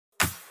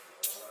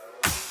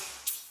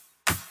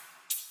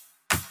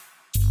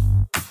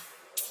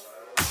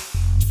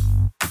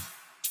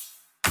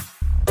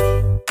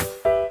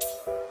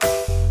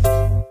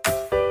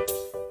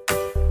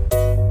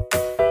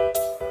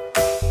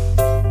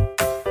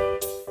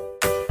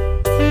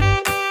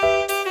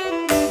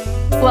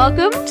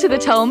Welcome to the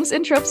Tomes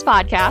and Tropes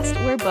podcast,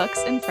 where books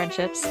and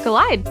friendships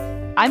collide.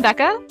 I'm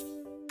Becca.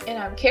 And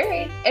I'm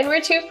Carrie, and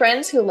we're two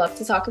friends who love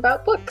to talk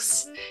about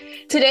books.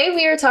 Today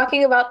we are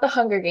talking about The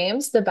Hunger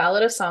Games, The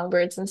Ballad of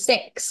Songbirds and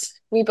Snakes.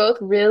 We both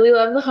really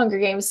love the Hunger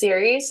Games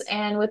series,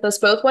 and with us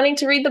both wanting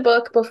to read the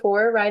book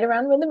before, right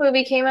around when the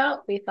movie came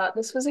out, we thought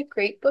this was a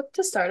great book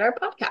to start our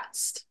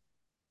podcast.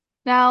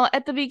 Now,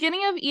 at the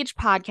beginning of each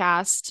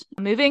podcast,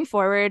 moving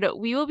forward,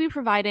 we will be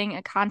providing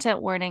a content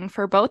warning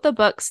for both the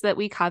books that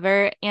we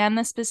cover and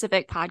the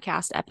specific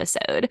podcast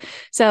episode.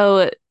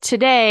 So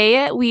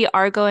today we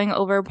are going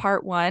over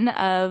part 1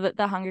 of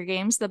The Hunger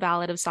Games, The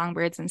Ballad of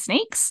Songbirds and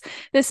Snakes.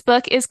 This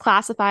book is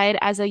classified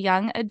as a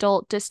young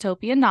adult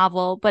dystopian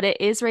novel, but it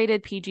is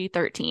rated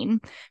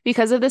PG-13.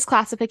 Because of this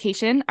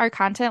classification, our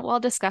content while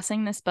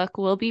discussing this book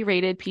will be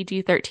rated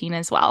PG-13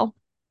 as well.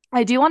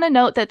 I do want to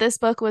note that this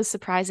book was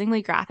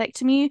surprisingly graphic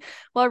to me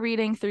while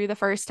reading through the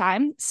first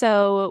time,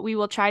 so we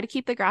will try to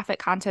keep the graphic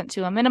content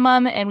to a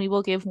minimum, and we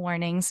will give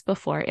warnings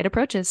before it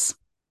approaches.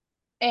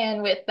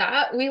 And with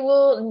that, we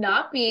will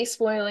not be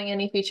spoiling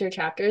any future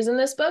chapters in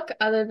this book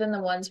other than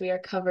the ones we are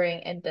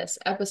covering in this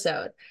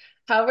episode.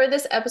 However,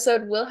 this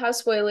episode will have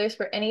spoilers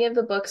for any of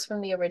the books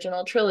from the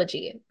original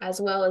trilogy, as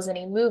well as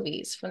any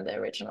movies from the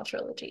original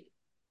trilogy.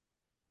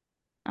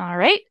 All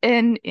right,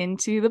 and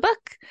into the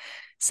book.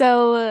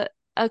 So,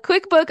 a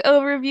quick book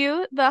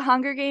overview. The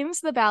Hunger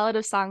Games, The Ballad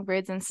of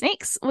Songbirds and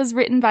Snakes was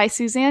written by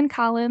Suzanne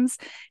Collins,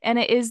 and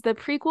it is the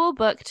prequel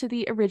book to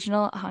the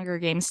original Hunger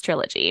Games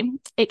trilogy.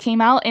 It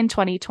came out in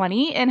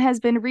 2020 and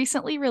has been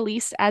recently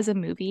released as a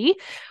movie.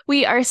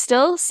 We are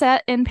still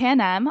set in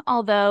Panem,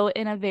 although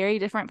in a very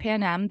different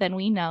Panem than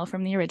we know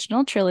from the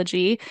original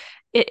trilogy.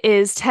 It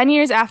is 10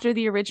 years after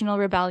the original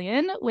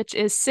rebellion, which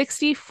is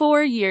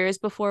 64 years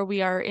before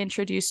we are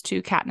introduced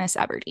to Katniss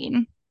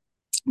Everdeen.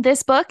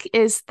 This book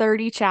is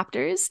 30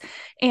 chapters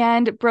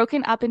and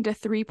broken up into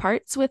 3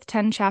 parts with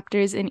 10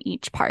 chapters in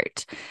each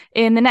part.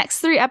 In the next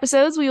 3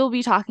 episodes, we will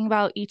be talking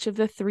about each of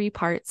the 3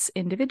 parts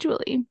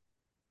individually.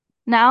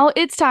 Now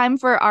it's time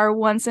for our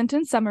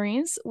one-sentence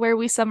summaries, where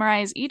we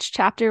summarize each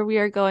chapter we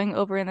are going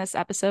over in this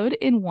episode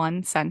in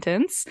 1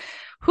 sentence.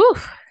 Whew!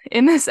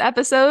 In this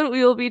episode,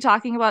 we will be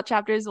talking about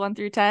chapters 1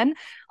 through 10,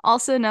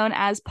 also known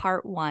as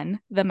Part 1,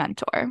 The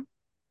Mentor.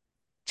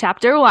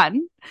 Chapter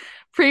 1.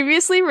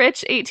 Previously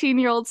rich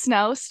 18-year-old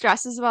Snow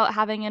stresses about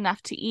having enough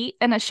to eat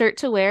and a shirt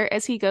to wear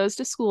as he goes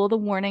to school the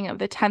morning of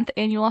the 10th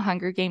annual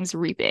Hunger Games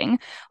reaping,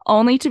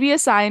 only to be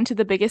assigned to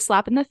the biggest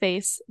slap in the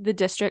face, the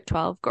District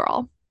 12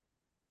 girl.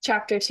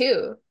 Chapter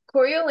 2.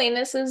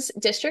 Coriolanus's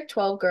District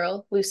 12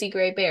 girl, Lucy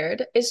Gray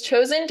Baird, is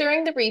chosen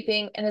during the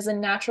reaping and is a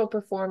natural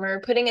performer,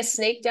 putting a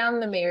snake down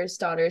the mayor's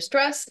daughter's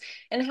dress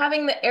and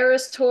having the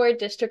Eras Tour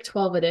District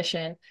 12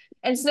 edition.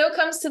 And Snow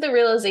comes to the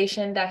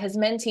realization that his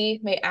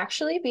mentee may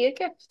actually be a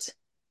gift.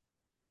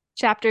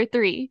 Chapter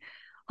 3.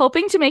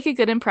 Hoping to make a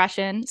good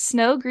impression,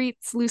 Snow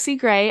greets Lucy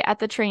Gray at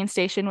the train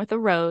station with a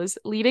rose,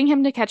 leading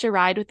him to catch a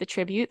ride with the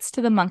tributes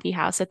to the monkey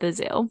house at the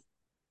zoo.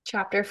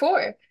 Chapter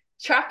 4.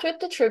 Trapped with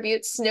the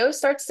tributes, Snow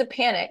starts to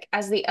panic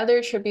as the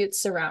other tributes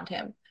surround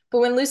him. But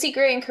when Lucy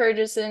Gray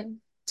encourages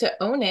him to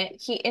own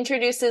it, he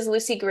introduces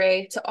Lucy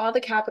Gray to all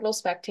the Capitol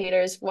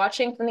spectators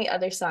watching from the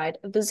other side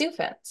of the zoo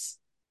fence.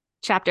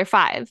 Chapter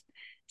 5.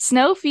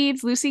 Snow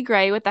feeds Lucy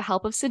Gray with the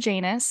help of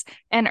Sejanus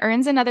and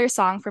earns another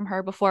song from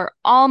her before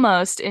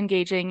almost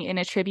engaging in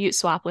a tribute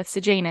swap with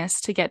Sejanus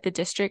to get the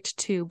District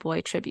 2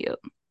 boy tribute.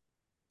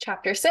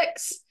 Chapter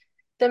 6.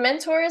 The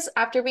mentors,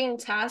 after being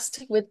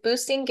tasked with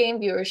boosting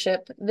game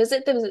viewership,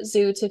 visit the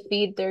zoo to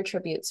feed their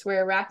tributes,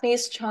 where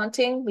Arachne's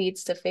chanting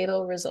leads to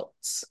fatal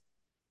results.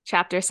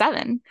 Chapter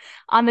 7.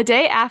 On the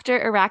day after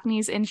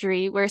Arachne's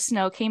injury, where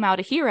Snow came out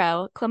a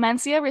hero,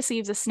 Clemencia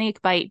receives a snake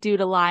bite due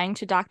to lying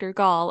to Dr.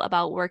 Gall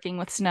about working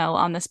with Snow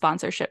on the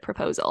sponsorship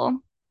proposal.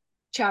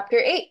 Chapter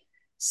 8.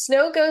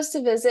 Snow goes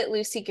to visit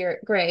Lucy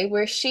Gray,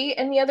 where she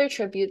and the other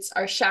tributes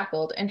are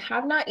shackled and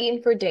have not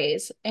eaten for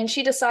days, and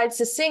she decides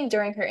to sing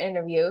during her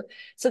interview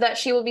so that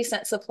she will be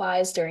sent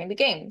supplies during the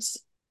games.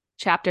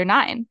 Chapter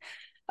 9.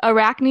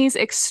 Arachne's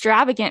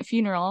extravagant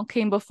funeral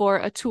came before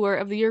a tour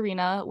of the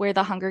arena where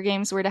the Hunger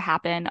Games were to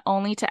happen,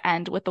 only to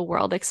end with the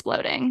world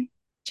exploding.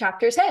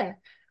 Chapter 10.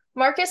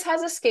 Marcus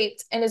has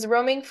escaped and is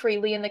roaming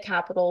freely in the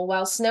capital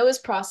while Snow is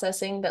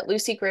processing that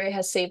Lucy Gray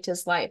has saved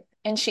his life,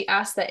 and she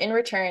asks that in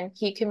return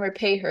he can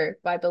repay her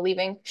by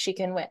believing she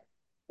can win.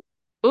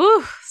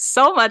 Ooh,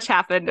 so much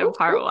happened in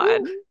part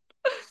 1.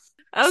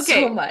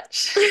 Okay. So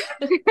much.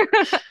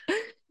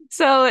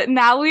 So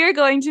now we are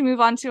going to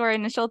move on to our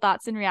initial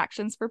thoughts and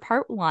reactions for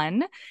part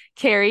 1.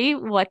 Carrie,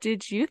 what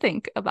did you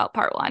think about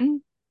part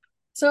 1?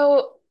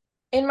 So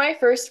in my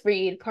first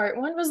read, part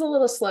 1 was a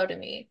little slow to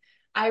me.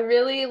 I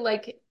really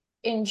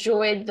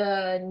enjoyed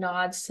the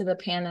nods to the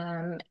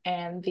Panem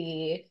and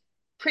the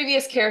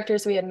previous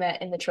characters we had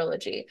met in the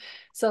trilogy.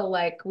 So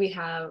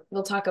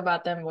we'll talk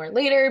about them more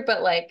later,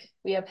 but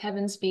we have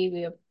Heavensby,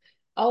 we have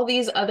all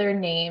these other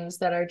names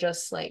that are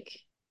just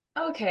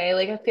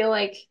okay, I feel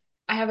like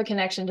I have a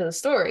connection to the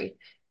story,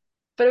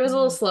 but it was a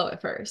little slow at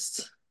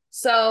first.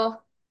 So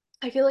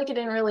I feel like it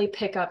didn't really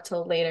pick up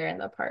till later in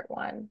the part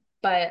one,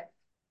 but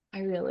I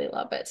really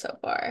love it so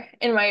far.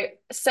 In my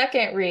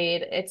second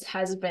read, it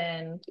has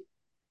been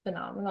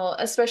phenomenal,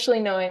 especially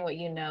knowing what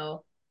you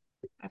know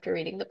after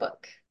reading the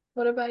book.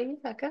 What about you,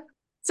 Becca?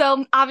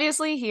 So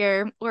obviously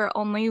here we're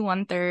only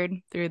one third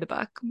through the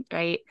book,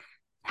 right?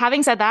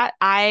 Having said that,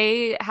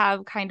 I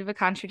have kind of a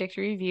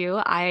contradictory view.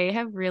 I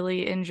have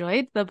really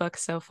enjoyed the book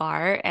so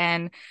far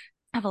and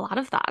have a lot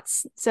of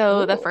thoughts.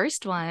 So the Ooh.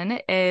 first one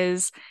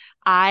is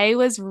I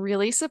was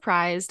really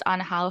surprised on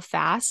how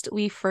fast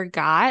we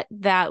forgot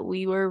that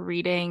we were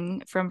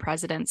reading from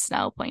President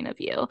Snow point of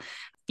view.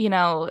 You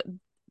know,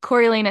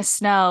 Coriolanus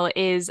Snow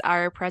is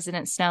our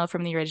President Snow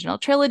from the original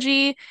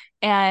trilogy.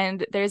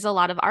 And there's a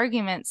lot of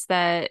arguments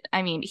that,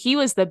 I mean, he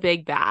was the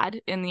big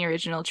bad in the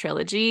original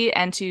trilogy.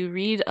 And to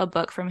read a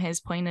book from his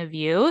point of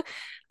view,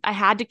 I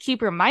had to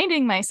keep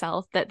reminding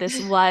myself that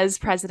this was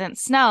President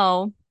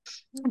Snow,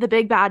 the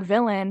big bad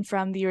villain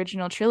from the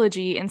original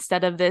trilogy,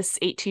 instead of this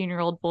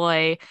 18-year-old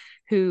boy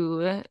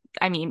who,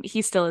 I mean,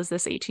 he still is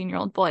this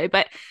 18-year-old boy,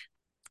 but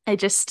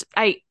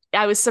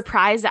I was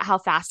surprised at how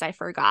fast I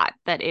forgot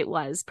that it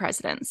was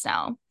President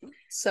Snow.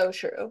 So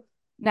true.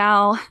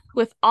 Now,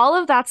 with all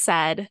of that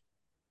said,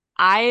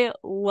 I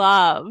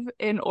love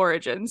an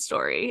origin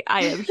story.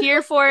 I am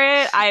here for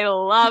it. I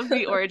love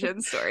the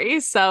origin story.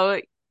 So,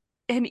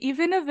 and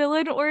even a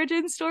villain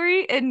origin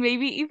story, and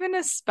maybe even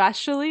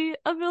especially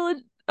a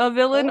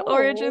villain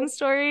origin Oh.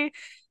 story.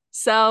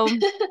 So,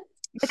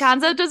 the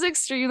concept is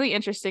extremely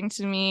interesting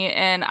to me,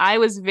 and I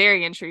was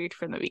very intrigued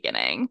from the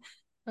beginning.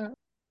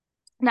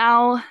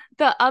 Now,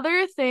 the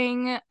other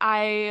thing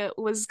I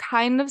was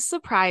kind of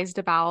surprised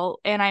about,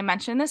 and I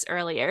mentioned this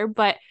earlier,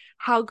 but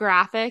how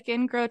graphic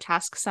and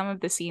grotesque some of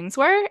the scenes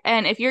were.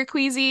 And if you're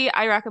queasy,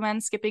 I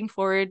recommend skipping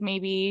forward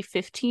maybe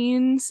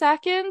 15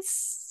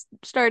 seconds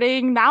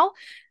starting now.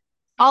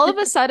 All of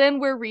a sudden,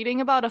 we're reading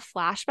about a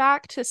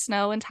flashback to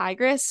Snow and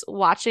Tigress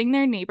watching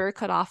their neighbor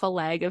cut off a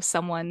leg of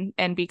someone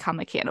and become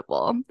a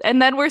cannibal.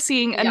 And then we're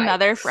seeing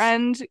another Yikes.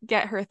 friend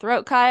get her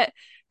throat cut.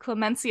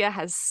 Clemencia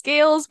has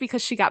scales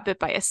because she got bit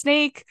by a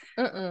snake.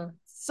 Mm-mm.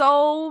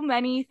 So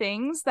many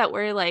things that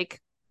were like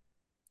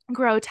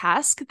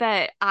grotesque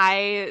that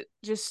I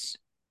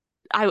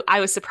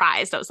was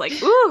surprised. I was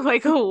like, ooh,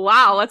 like, oh,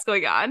 wow, what's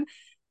going on?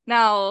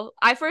 Now,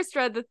 I first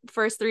read the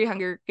first three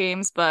Hunger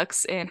Games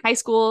books in high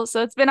school,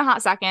 so it's been a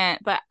hot second,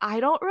 but I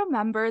don't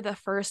remember the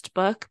first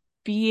book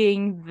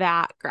being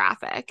that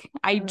graphic.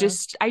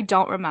 Mm. I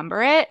don't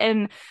remember it.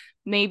 And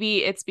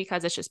maybe it's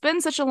because it's just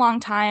been such a long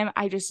time.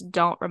 I just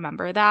don't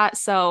remember that.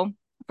 So,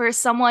 for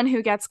someone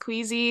who gets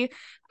queasy,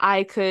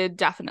 I could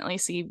definitely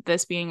see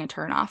this being a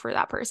turnoff for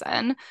that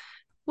person.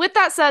 With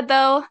that said,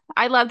 though,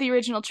 I love the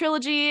original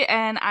trilogy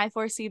and I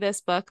foresee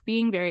this book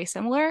being very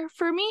similar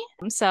for me.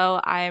 So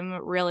I'm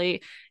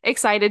really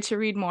excited to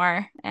read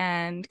more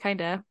and kind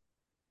of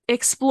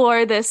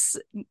explore this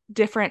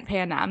different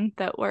Panem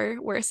that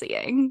we're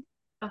seeing.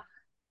 Ah,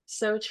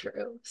 so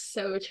true.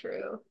 So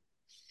true.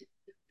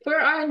 For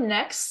our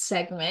next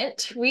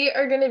segment, we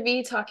are going to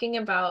be talking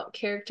about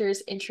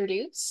characters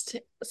introduced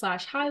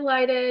slash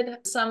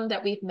highlighted, some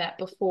that we've met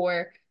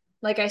before.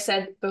 Like I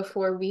said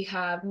before, we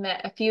have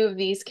met a few of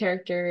these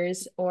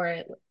characters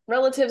or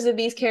relatives of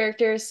these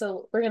characters.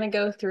 So we're going to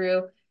go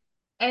through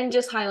and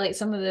just highlight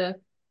some of the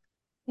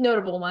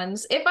notable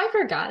ones. If I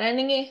forgot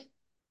any,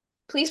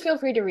 please feel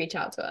free to reach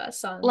out to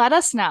us on, Let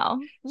us know.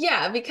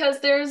 yeah, because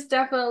there's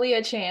definitely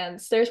a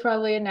chance. There's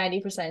probably a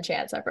 90%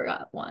 chance I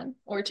forgot one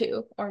or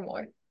two or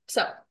more.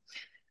 So,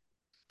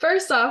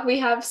 first off, we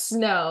have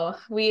Snow.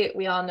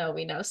 We all know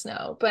we know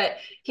Snow, but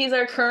he's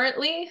our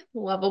currently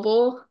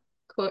lovable,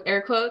 quote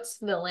air quotes,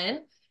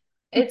 villain.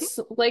 It's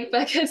like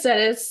Becca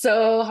said, it's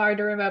so hard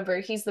to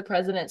remember. He's the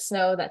President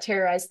Snow that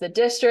terrorized the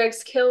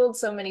districts, killed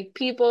so many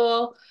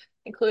people,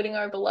 including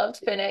our beloved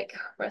Finnick,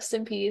 rest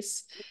in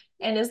peace,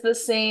 and is the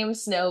same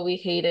Snow we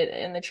hated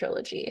in the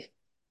trilogy.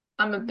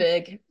 I'm a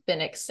big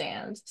Finnick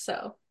stan,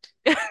 so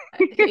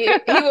he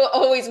will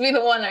always be the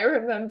one I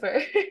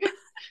remember.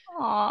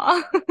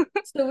 Aw.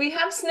 So we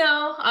have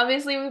Snow.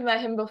 Obviously, we've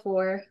met him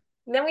before.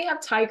 Then we have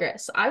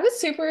Tigress. I was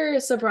super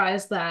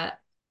surprised that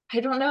I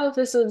don't know if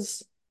this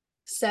was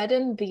said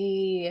in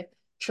the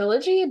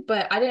trilogy,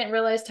 but I didn't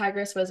realize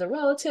Tigress was a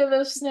relative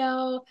of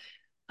Snow.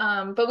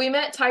 But we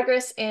met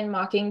Tigress in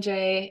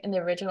Mockingjay in the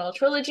original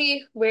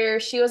trilogy, where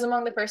she was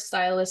among the first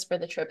stylists for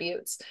the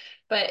tributes.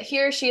 But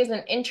here she is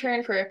an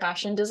intern for a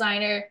fashion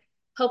designer,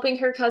 helping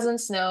her cousin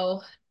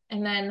Snow.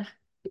 And then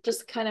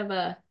just kind of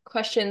a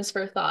questions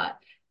for thought.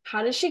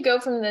 How did she go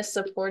from this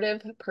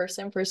supportive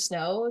person for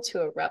Snow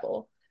to a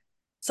rebel?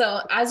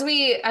 So as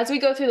we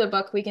go through the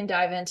book, we can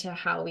dive into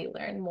how we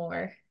learn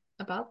more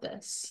about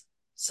this.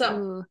 So,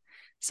 Ooh.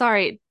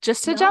 Sorry,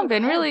 just to no, jump go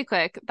in ahead. really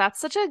quick,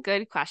 that's such a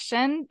good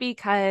question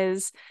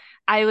because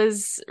I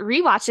was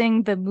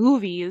rewatching the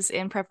movies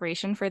in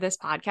preparation for this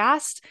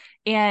podcast.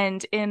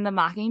 And in the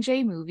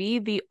Mockingjay movie,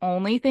 the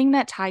only thing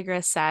that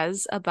Tigress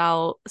says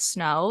about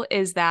Snow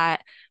is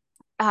that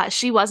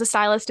she was a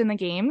stylist in the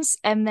games.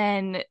 And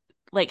then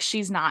like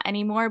she's not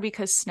anymore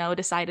because Snow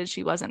decided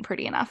she wasn't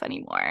pretty enough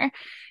anymore.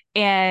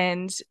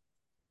 And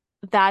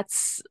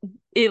that's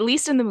at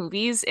least in the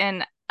movies.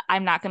 And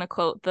I'm not going to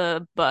quote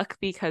the book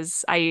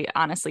because I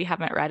honestly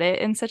haven't read it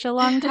in such a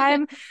long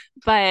time.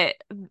 But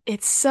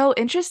it's so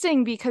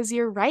interesting because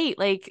you're right.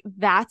 Like,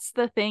 that's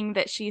the thing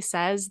that she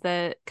says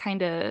that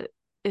kind of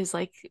is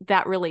like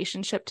that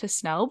relationship to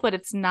Snow, but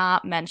it's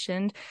not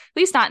mentioned, at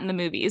least not in the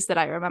movies that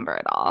I remember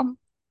at all.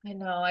 I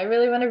know. I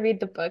really want to read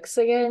the books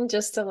again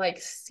just to like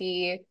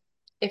see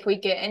if we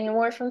get any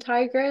more from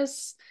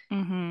Tigress.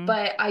 Mm-hmm.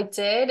 But I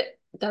did,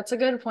 that's a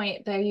good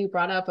point that you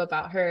brought up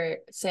about her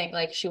saying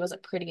like she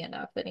wasn't pretty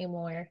enough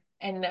anymore.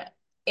 And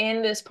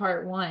in this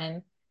part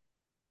one,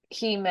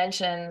 he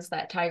mentions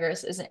that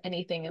Tigress isn't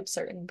anything of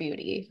certain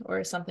beauty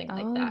or something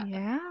like Oh, that.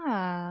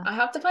 yeah. I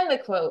have to find the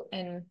quote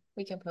and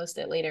we can post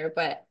it later,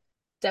 but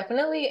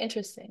definitely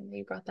interesting that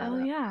you brought that Oh,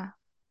 up. yeah.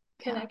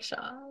 Yeah.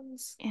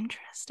 Connections.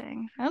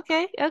 Interesting.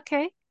 Okay.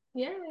 Okay.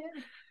 Yeah,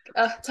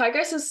 yeah.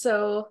 Tigress is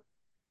so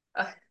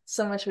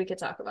much we could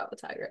talk about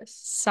with Tigress.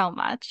 So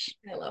much.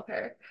 I love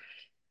her.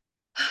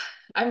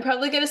 I'm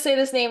probably gonna say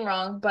this name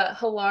wrong, but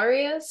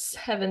Hilarious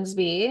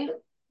Heavensby.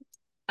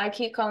 I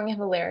keep calling him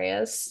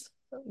Hilarious.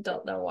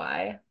 Don't know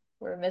why.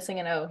 We're missing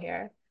an O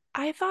here.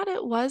 I thought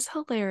it was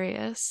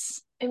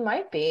hilarious. It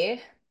might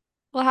be.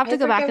 We'll have I to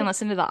go back and forget.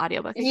 listen to the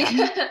audiobook again.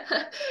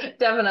 Yeah,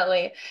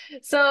 definitely.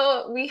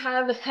 So we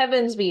have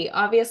Heavensby.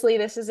 Obviously,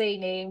 this is a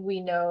name we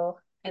know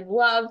and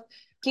love.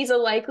 He's a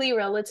likely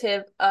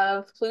relative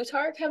of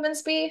Plutarch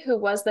Heavensby, who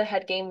was the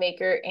head game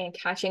maker in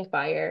Catching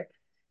Fire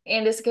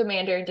and is a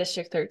commander in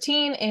District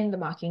 13 in the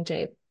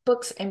Mockingjay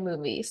books and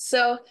movies.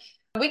 So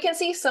we can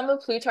see some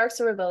of Plutarch's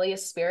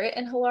rebellious spirit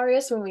in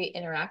Hilarious when we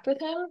interact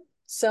with him.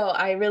 So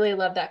I really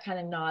love that kind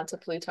of nod to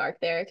Plutarch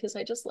there because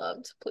I just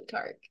loved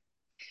Plutarch.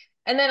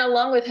 And then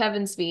along with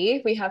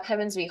Heavensby, we have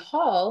Heavensby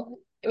Hall,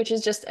 which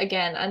is just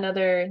again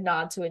another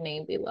nod to a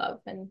name we love.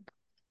 And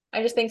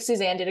I just think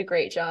Suzanne did a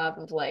great job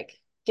of like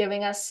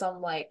giving us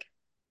some like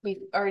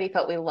we already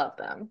felt we loved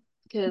them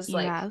because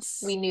like we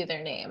Yes. knew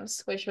their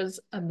names, which was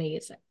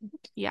amazing.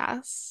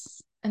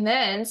 Yes. And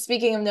then,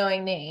 speaking of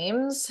knowing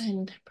names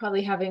and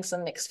probably having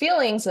some mixed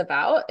feelings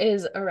about,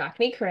 is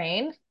Arachne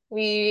Crane.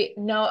 We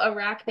know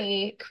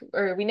Arachne,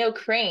 or we know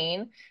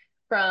Crane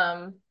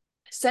from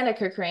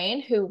Seneca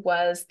Crane, who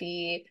was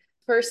the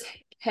first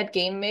head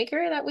game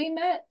maker that we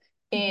met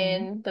Hmm.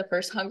 in the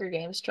first Hunger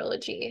Games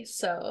trilogy.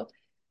 So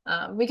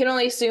we can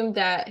only assume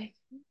that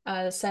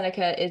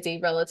Seneca is a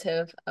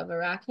relative of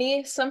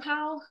Arachne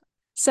somehow.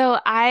 So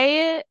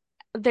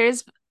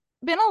there's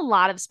been a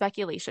lot of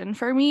speculation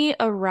for me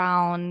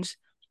around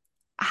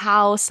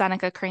how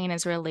Seneca Crane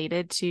is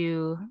related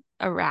to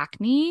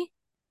Arachne.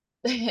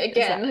 Is that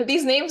Again,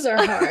 these names are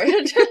hard.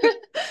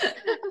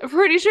 I'm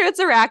pretty sure it's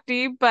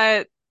Arachne,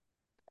 but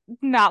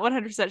not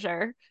 100%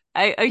 sure.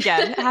 I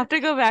again have to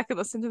go back and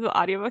listen to the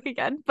audiobook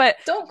again. But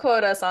Don't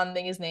quote us on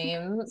these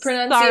name sorry,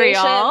 pronunciations.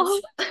 y'all.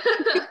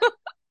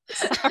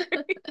 Sorry.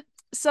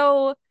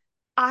 So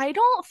I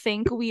don't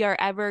think we are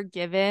ever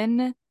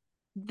given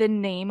the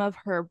name of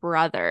her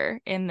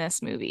brother in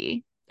this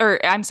movie.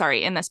 Or I'm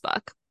sorry, in this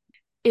book.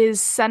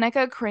 Is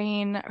Seneca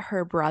Crane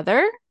her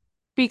brother?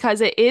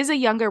 Because it is a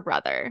younger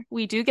brother.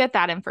 We do get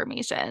that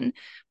information.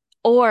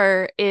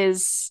 Or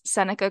is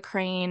Seneca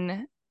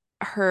Crane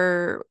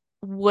her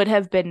would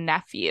have been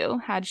nephew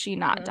had she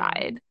not Hmm.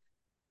 died?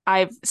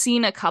 I've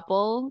seen a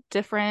couple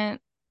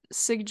different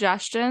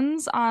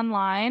suggestions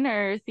online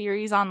or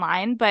theories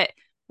online, but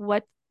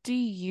what do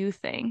you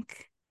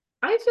think?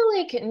 I feel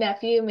like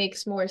nephew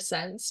makes more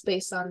sense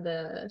based on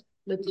the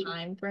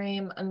time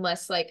frame,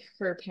 unless like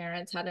her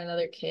parents had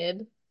another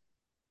kid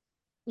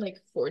like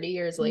 40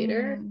 years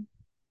later. Mm,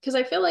 Because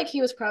I feel like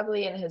he was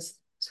probably in his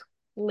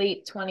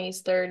late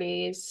 20s,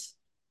 30s,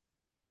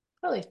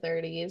 probably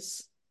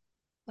 30s.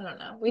 I don't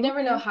know. We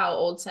never know okay. how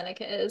old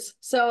Seneca is.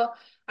 So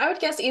I would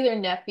guess either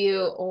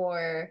nephew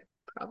or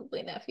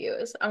probably nephew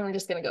is. I'm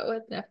just gonna go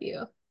with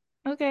nephew.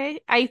 Okay.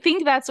 I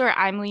think that's where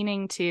I'm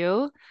leaning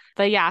too.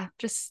 But yeah,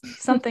 just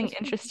something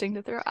interesting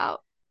to throw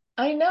out.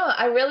 I know.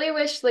 I really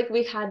wish like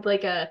we had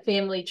like a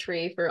family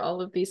tree for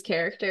all of these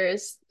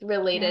characters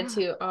related Yeah.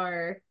 to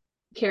our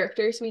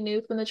characters we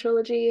knew from the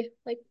trilogy.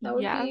 Like that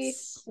would be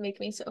Yes. make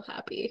me so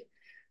happy.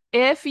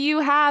 If you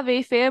have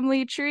a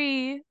family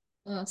tree,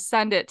 Mm,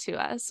 send it to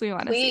us. We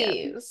want to see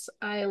it. please.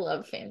 I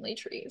love family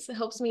trees. It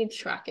helps me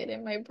track it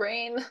in my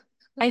brain.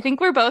 I think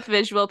we're both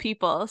visual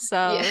people,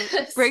 so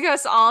Yes. bring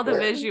us all the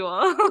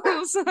visuals.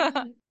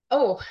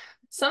 Oh,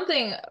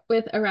 something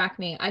with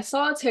Arachne. I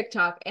saw a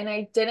TikTok and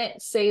I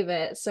didn't save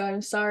it, so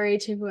I'm sorry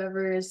to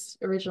whoever's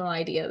original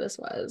idea this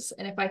was.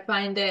 And if I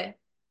find it,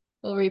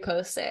 we'll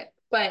repost it.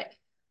 But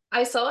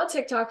I saw a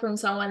TikTok from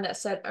someone that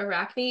said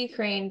Arachne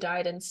Crane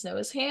died in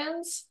Snow's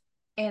hands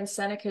and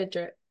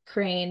Seneca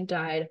Crane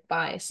died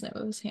by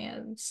Snow's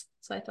hands.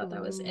 So I thought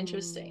that was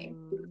interesting.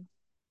 Ooh,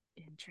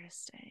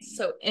 interesting.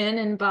 So in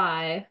and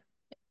by,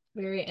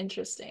 very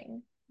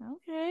interesting.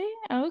 Okay,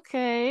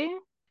 okay.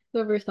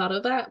 Whoever thought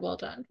of that, well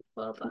done.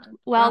 Well done.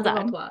 Well Round of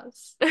done.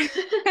 applause.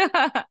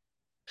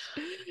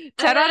 And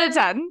 10 out of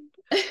then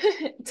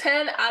 10.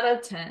 10 out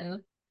of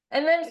 10.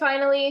 And then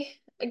finally,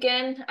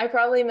 again, I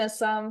probably missed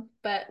some,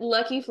 but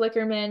Lucky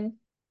Flickerman,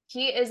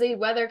 he is a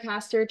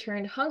weathercaster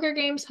turned Hunger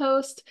Games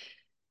host.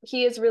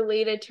 He is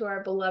related to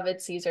our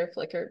beloved Caesar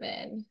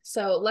Flickerman.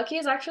 So Lucky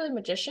is actually a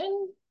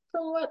magician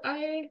from what I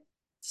A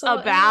saw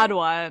in bad the.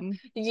 one.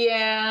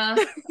 Yeah,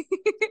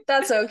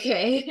 that's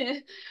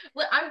okay.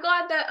 I'm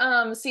glad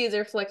that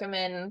Caesar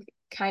Flickerman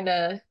kind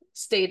of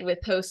stayed with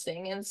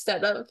hosting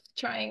instead of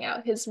trying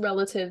out his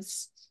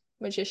relative's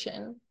Do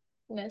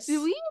magicianness.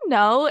 we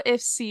know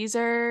if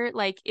Caesar,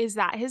 like, is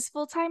that his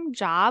full-time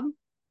job?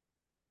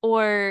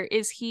 Or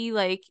is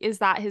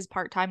that his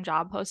part-time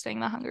job hosting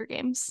the Hunger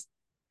Games?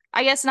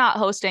 I guess not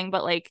hosting,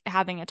 but like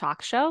having a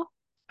talk show.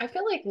 I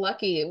feel like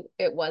lucky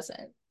it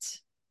wasn't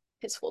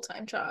his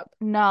full-time job.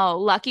 No,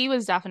 Lucky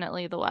was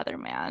definitely the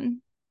weatherman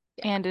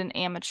Yeah. and an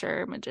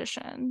amateur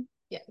magician.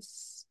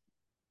 Yes.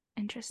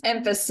 Interesting.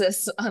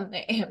 Emphasis on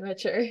the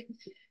amateur.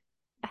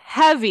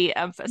 Heavy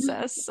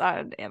emphasis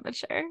on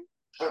amateur.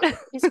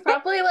 He's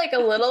probably like a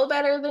little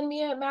better than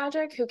me at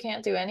magic, who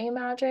can't do any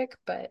magic,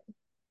 but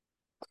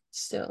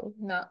still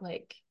not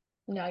like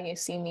now you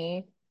see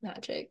me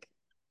magic,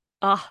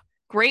 Oh,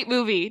 great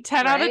movie.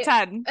 10 out of right?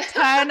 10.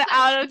 10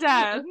 out of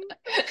 10.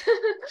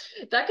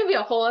 That could be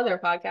a whole other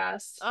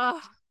podcast. Oh,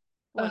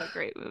 what Ugh, a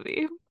great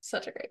movie.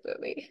 such a great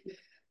movie.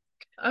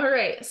 All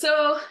right,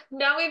 so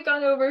now we've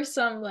gone over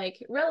some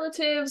like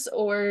relatives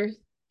or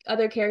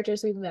other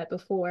characters we've met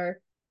before.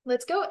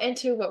 Let's go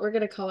into what we're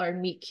going to call our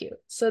meet cute.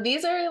 So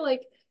these are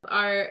like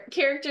our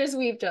characters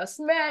we've just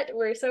met.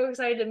 We're so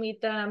excited to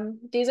meet them.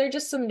 These are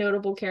just some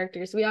notable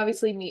characters. We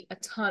obviously meet a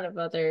ton of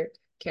other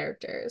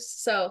characters.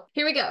 So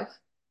here we go.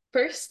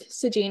 First,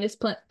 Sejanus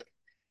Plimp.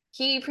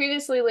 He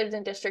previously lived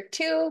in District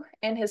 2,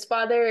 and his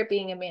father,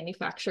 being a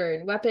manufacturer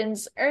in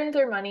weapons, earned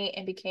their money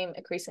and became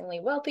increasingly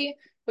wealthy,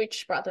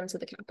 which brought them to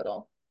the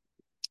capital.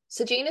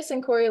 Sejanus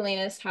and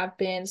Coriolanus have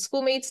been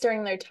schoolmates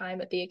during their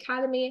time at the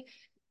academy.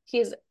 He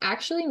is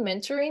actually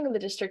mentoring the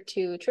District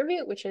 2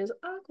 tribute, which is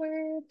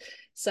awkward.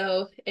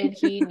 So, and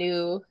he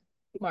knew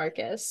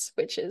Marcus,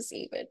 which is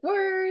even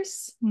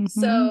worse. Mm-hmm.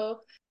 So,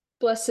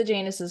 bless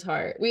Sejanus's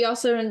heart. We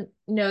also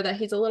know that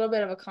he's a little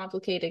bit of a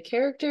complicated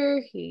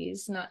character.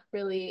 He's not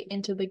really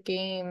into the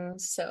game,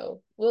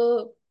 so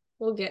we'll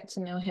get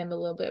to know him a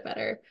little bit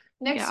better.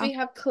 Next, Yeah. we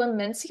have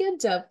Clemencia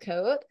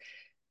Dovecote.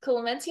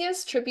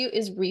 Clemencia's tribute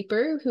is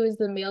Reaper, who is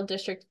the male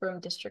district from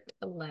District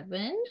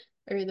 11,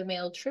 or the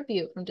male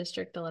tribute from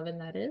District 11,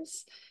 that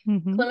is.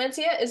 Mm-hmm.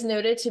 Clemencia is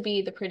noted to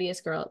be the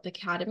prettiest girl at the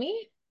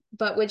academy,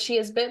 but when she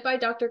is bit by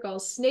Dr.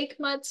 Gall's snake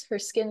mutts, her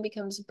skin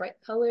becomes bright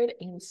colored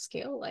and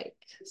scale-like.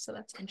 So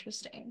that's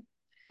interesting.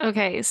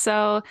 Okay,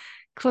 so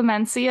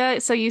Clemencia,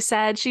 so you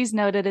said she's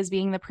noted as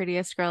being the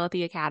prettiest girl at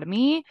the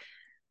academy.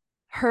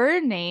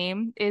 Her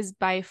name is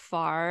by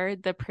far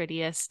the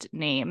prettiest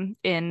name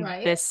in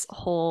Right? this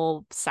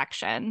whole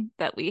section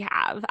that we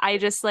have. I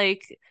just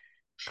like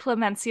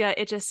Clemencia,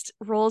 it just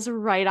rolls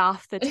right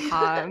off the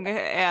tongue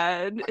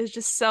and is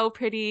just so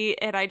pretty.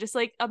 And I just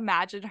like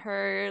imagine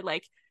her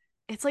like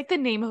it's like the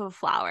name of a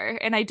flower.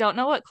 And I don't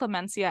know what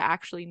Clemencia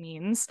actually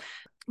means,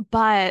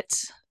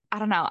 but I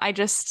don't know. I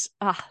just,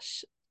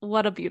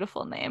 what a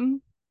beautiful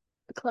name.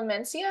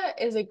 Clemencia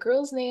is a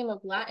girl's name of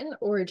Latin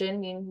origin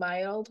meaning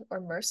mild or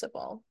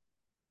merciful.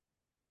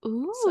 So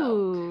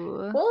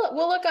Ooh,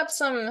 we'll look up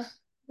some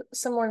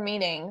more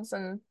meanings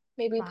and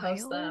maybe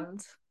post mild them.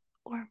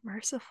 or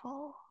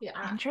merciful.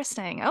 Yeah.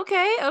 Interesting.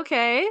 Okay,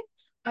 okay.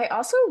 I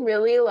also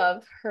really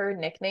love her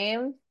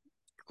nickname,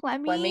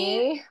 Clemmy.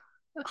 Clemmy.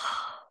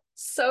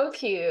 So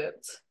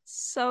cute.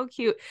 So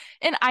cute.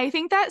 And I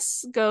think that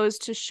goes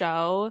to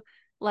show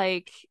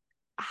like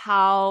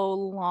how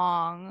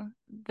long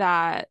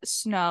that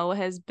Snow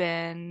has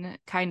been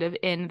kind of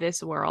in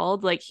this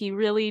world. Like he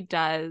really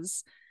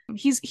does.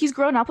 He's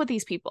grown up with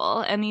these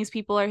people and these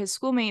people are his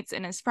schoolmates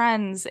and his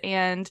friends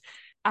and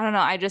I don't know,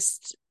 I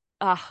just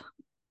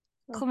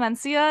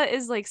Clemencia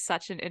is like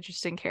such an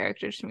interesting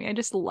character to me. I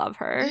just love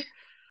her.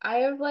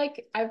 I've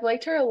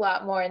liked her a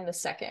lot more in the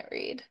second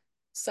read.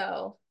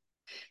 So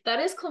that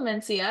is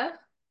Clemencia.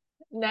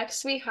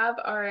 Next, we have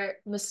our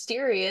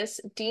mysterious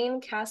Dean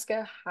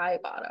Casca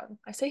Highbottom.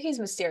 I say he's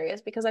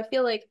mysterious because I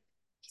feel like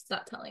he's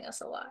not telling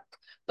us a lot.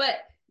 But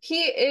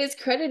he is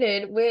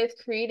credited with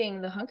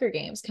creating the Hunger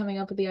Games, coming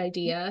up with the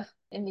idea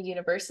in the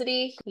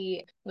university.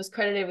 He was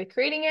credited with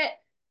creating it.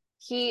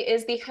 He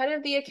is the head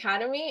of the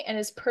academy and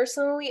is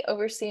personally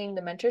overseeing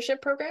the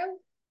mentorship program.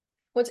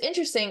 What's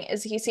interesting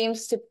is he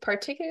seems to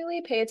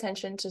particularly pay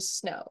attention to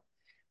Snow.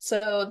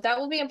 So that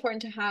will be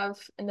important to have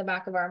in the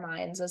back of our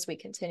minds as we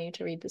continue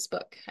to read this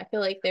book. I feel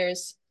like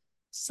there's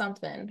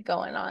something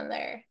going on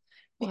there.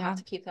 We have Yeah.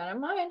 to keep that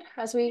in mind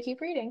as we keep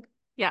reading.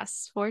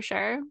 Yes, for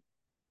sure.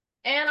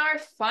 And our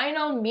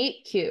final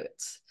meet cute.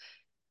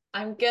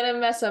 I'm gonna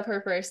mess up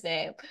her first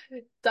name.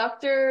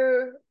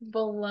 Dr.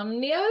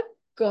 Volumnia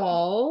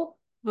Gall.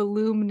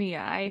 Volumnia,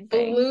 I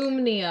think.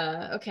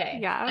 Volumnia.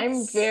 Okay. I'm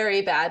Yes.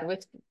 very bad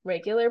with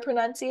regular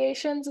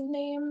pronunciations of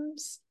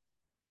names.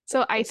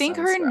 So I This think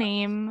sounds her rough.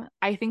 name,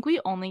 I think we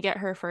only get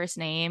her first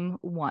name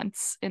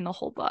once in the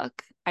whole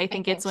book. I I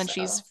think it's think when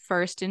she's so.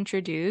 first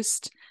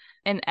introduced,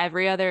 and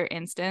every other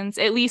instance,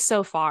 at least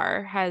so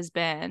far, has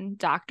been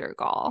Dr.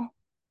 Gall.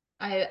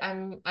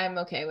 I'm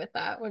okay with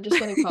that. We're just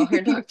gonna call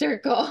her Dr.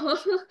 Gall.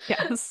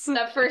 Yes.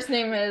 That first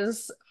name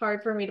is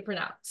hard for me to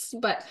pronounce,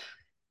 but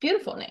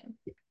beautiful name.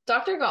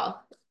 Dr.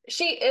 Gall.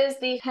 She is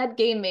the head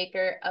game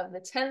maker of the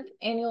 10th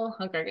annual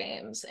Hunger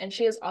Games, and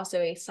she is also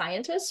a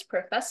scientist,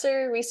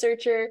 professor,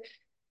 researcher,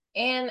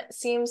 and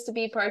seems to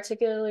be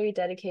particularly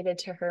dedicated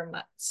to her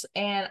mutts.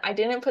 And I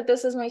didn't put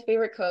this as my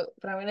favorite quote,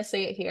 but I'm going to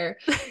say it here.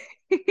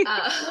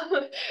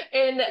 Uh,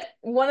 in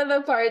one of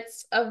the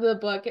parts of the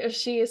book,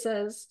 she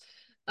says,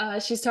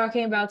 she's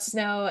talking about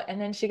snow, and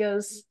then she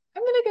goes,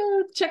 I'm gonna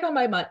go check on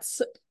my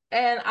mutts.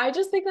 And I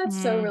just think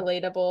that's so Mm.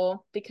 relatable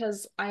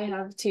because I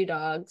have two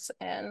dogs,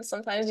 and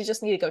sometimes you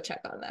just need to go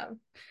check on them.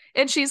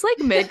 And she's like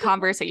mid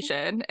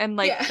conversation and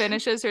like Yeah.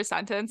 finishes her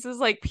sentences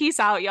like, peace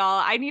out,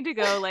 y'all. I need to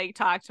go like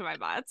talk to my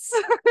butts.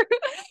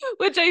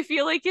 Which I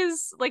feel like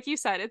is, like you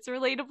said, it's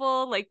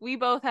relatable. Like we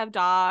both have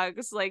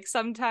dogs. Like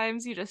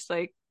sometimes you just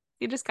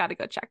got to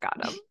go check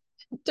on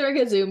During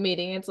a Zoom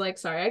meeting, it's like,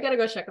 sorry, I gotta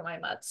go check on my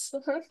mutts.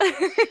 them.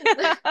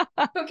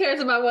 Who cares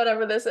about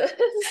whatever this is?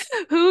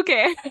 Who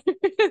cares?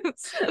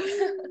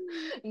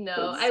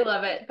 No, That's I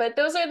love funny. it. But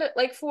those are the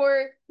like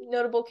four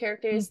notable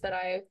characters that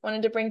I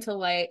wanted to bring to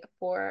light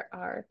for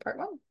our part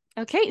one.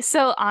 Okay,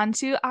 so on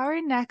to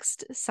our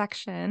next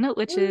section,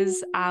 which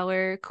is Woo.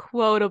 our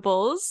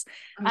quotables.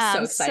 I'm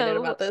so excited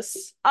So about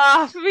this.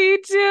 me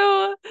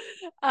too.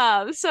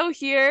 So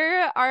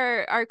here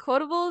our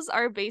quotables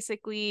are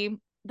basically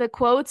the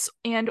quotes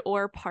and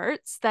or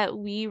parts that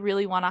we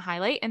really want to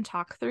highlight and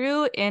talk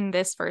through in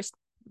this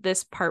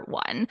part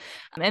one.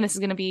 And this is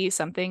going to be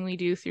something we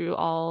do through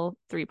all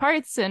three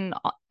parts. And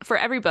for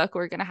every book,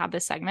 we're going to have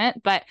this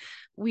segment. But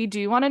we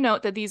do want to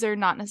note that these are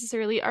not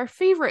necessarily our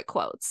favorite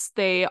quotes.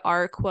 They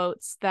are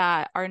quotes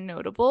that are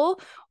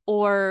notable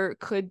or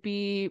could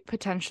be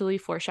potentially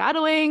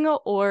foreshadowing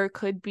or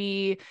could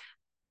be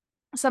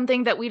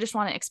something that we just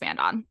want to expand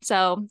on.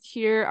 So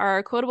here are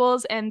our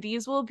quotables, and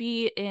these will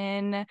be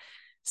in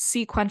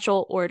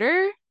sequential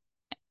order.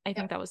 I think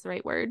Yep. that was the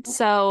right word.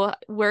 So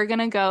we're going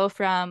to go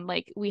from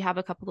like, we have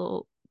a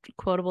couple of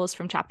quotables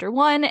from chapter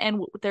one,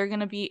 and they're going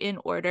to be in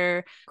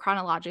order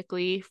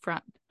chronologically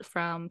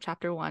from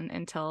chapter one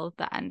until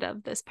the end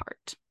of this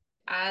part.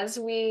 As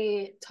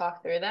we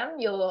talk through them,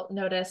 you'll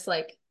notice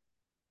like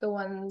the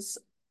ones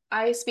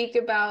I speak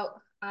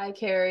about, I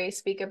Carrie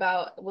speak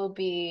about will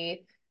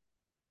be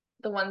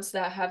the ones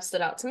that have stood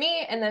out to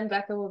me, and then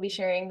Becca will be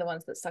sharing the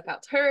ones that stuck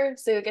out to her.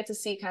 So you get to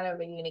see kind of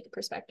a unique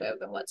perspective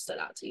and what stood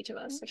out to each of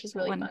us, which is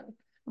really One fun.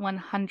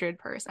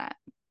 100%.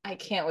 I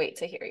can't wait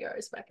to hear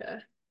yours,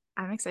 Becca.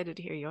 I'm excited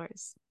to hear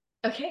yours.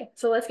 Okay,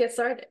 so let's get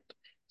started.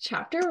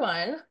 Chapter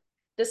one.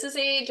 This is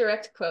a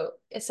direct quote.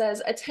 It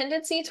says, a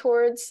tendency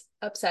towards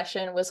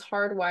obsession was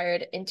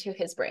hardwired into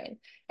his brain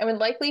and would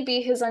likely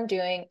be his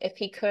undoing if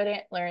he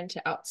couldn't learn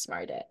to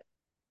outsmart it.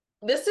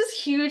 This is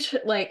huge,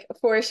 like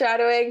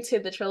foreshadowing to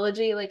the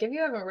trilogy. Like, if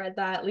you haven't read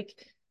that, like,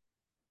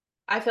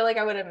 I feel like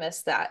I would have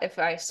missed that if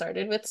I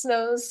started with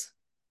Snow's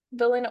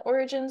villain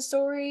origin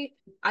story.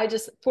 I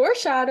just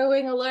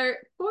foreshadowing alert.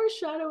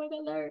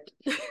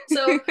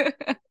 So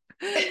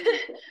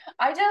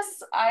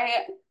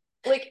I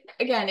like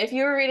again, if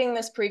you were reading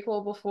this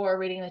prequel before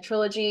reading the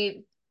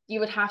trilogy, you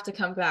would have to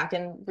come back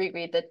and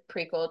reread the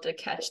prequel to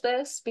catch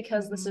this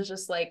because this Mhm. is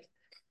just like,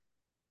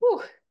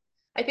 whew.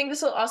 I think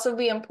this will also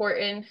be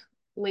important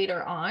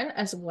later on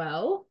as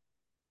well.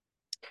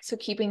 So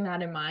keeping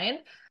that in mind.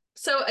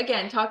 So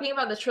again, talking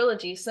about the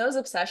trilogy, Snow's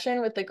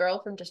obsession with the girl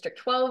from District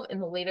 12 in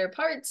the later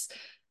parts,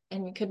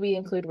 and could we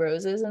include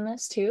Roses in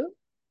this too?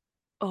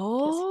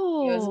 Because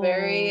he was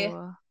very,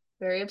 Oh,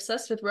 very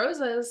obsessed with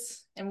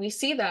roses, and we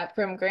see that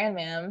from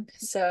Grandmam.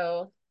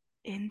 So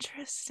it's a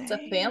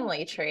interesting.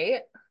 family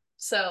trait.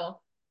 So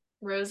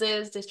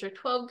Roses, District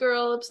 12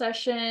 girl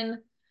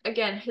obsession.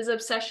 Again, his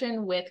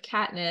obsession with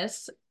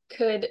Katniss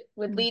would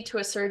Mm. lead to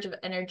a surge of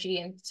energy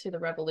into the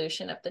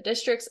revolution of the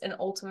districts and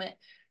ultimate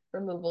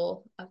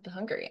removal of the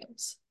Hunger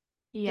Games.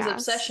 His Yes.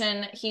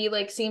 obsession, he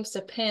like seems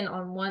to pin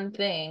on one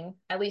thing,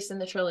 at least in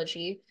the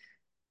trilogy,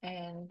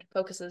 and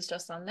focuses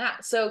just on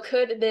that. So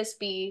could this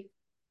be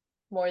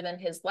more than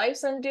his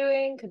life's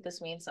undoing? Could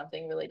this mean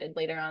something related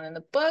later on in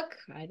the book?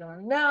 I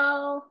don't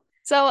know.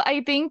 So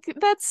I think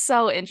that's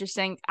so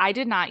interesting. I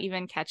did not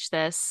even catch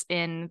this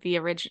in the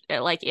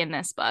original, like in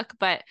this book,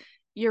 but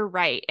you're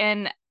right.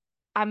 And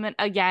I'm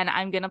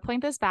gonna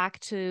point this back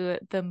to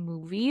the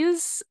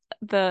movies,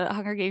 the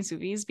Hunger Games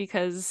movies,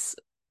 because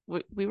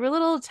we were a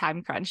little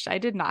time crunched. I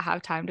did not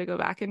have time to go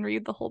back and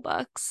read the whole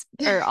books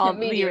or all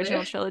Me the neither.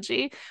 original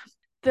trilogy.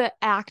 The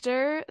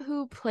actor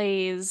who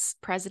plays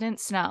President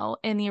Snow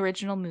in the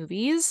original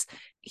movies,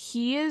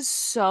 he is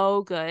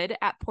so good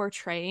at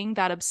portraying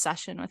that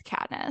obsession with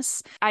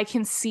Katniss. I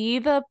can see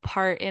the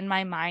part in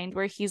my mind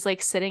where he's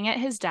like sitting at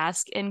his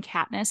desk and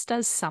Katniss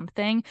does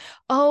something.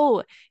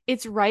 Oh,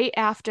 it's right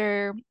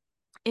after.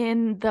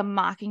 in the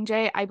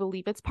Mockingjay, I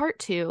believe it's part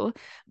two,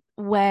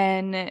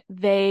 when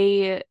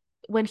they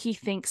when he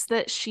thinks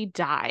that she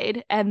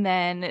died, and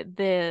then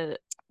the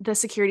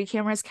security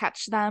cameras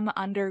catch them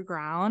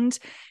underground,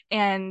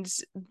 and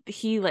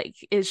he like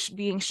is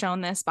being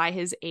shown this by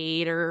his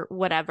aide or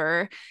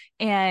whatever,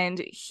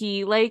 and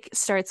he like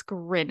starts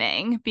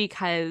grinning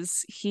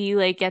because he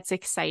like gets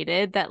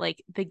excited that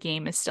like the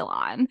game is still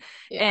on.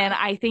 And Yeah.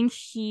 I think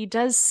he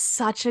does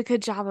such a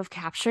good job of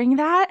capturing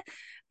that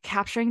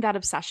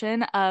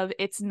obsession of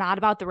it's not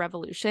about the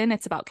revolution,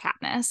 it's about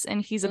Katniss, and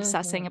he's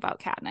obsessing Hmm. about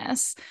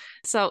Katniss.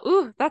 So,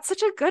 ooh, that's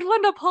such a good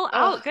one to pull Oh,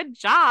 out. Good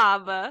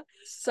job.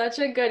 such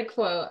a good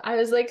quote. I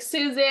was like,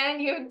 Suzanne,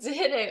 you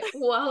did it.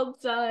 Well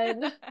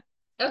done.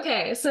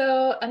 Okay,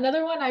 so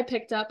another one I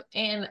picked up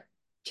in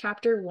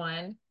chapter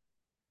one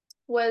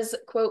was,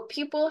 quote,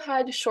 people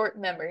had short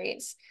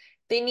memories.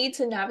 They need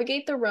to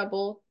navigate the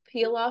rubble,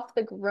 peel off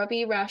the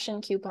grubby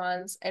ration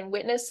coupons, and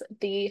witness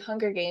the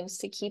Hunger Games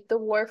to keep the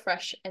war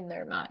fresh in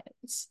their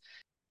minds.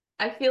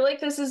 I feel like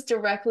this is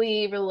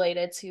directly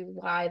related to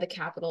why the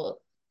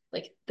Capitol,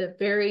 like the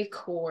very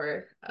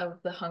core of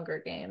the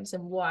Hunger Games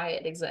and why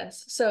it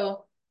exists.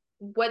 So,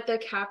 what the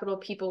Capitol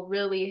people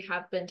really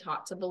have been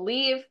taught to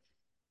believe,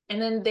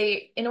 and then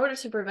they, in order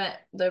to prevent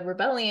the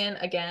rebellion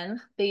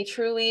again, they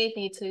truly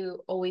need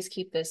to always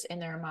keep this in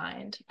their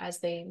mind as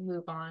they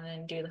move on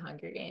and do the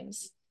Hunger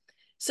Games.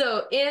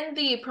 So, in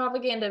the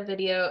propaganda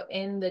video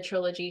in the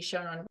trilogy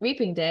shown on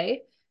Reaping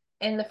Day,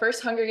 in the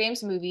first Hunger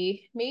Games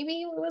movie,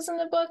 maybe it was in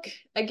the book.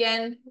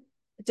 Again,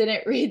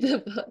 didn't read the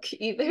book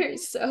either,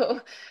 so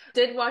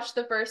did watch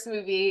the first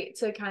movie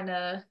to kind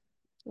of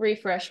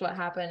refresh what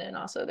happened, and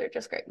also they're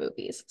just great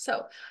movies.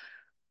 So,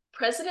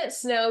 President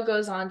Snow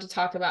goes on to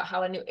talk about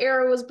how a new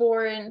era was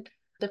born.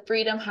 The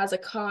freedom has a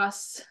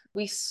cost.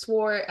 We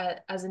swore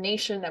as a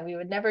nation that we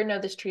would never know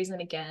this treason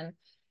again.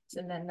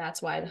 And then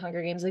that's why the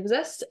Hunger Games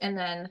exist. And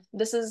then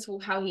this is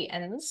how he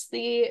ends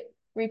the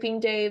Reaping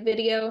Day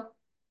video.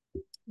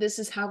 This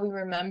is how we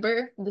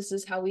remember. This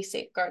is how we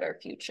safeguard our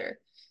future.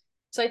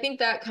 So I think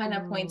that kind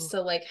of points Ooh.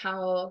 to like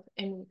how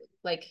in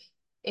like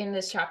in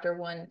this chapter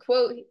one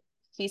quote,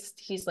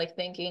 he's like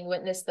thinking,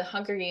 witness the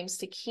Hunger Games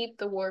to keep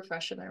the war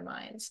fresh in their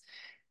minds.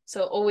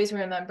 So always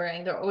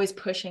remembering, they're always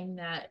pushing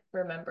that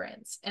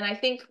remembrance. And I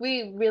think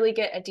we really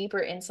get a deeper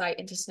insight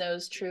into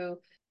Snow's true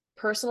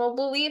personal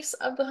beliefs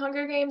of the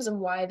Hunger Games and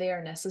why they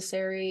are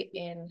necessary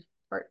in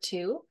part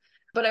two.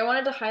 But I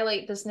wanted to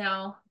highlight this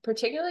now,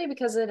 particularly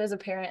because it is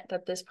apparent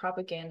that this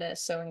propaganda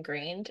is so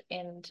ingrained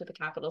into the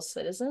capital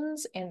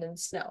citizens and in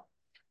Snow.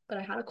 But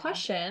I had a Yeah.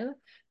 question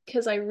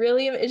because I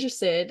really am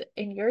interested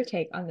in your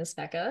take on this,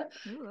 Becca.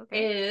 Ooh,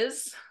 okay.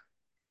 Is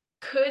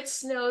could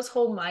Snow's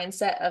whole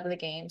mindset of the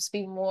games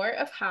be more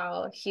of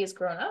how he has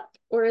grown up,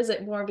 or is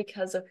it more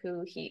because of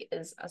who he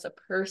is as a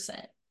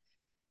person?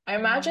 I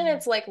imagine Mm.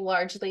 it's like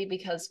largely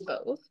because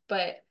both,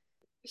 but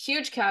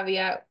huge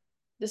caveat,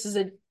 this is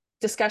a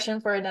discussion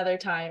for another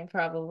time,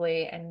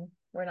 probably, and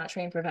we're not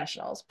trained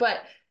professionals.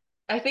 But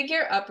I think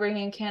your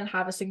upbringing can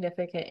have a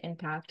significant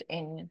impact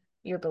in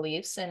your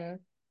beliefs and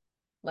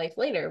life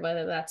later,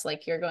 whether that's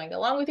like you're going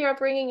along with your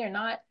upbringing or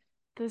not.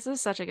 This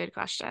is such a good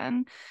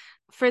question.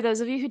 For those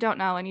of you who don't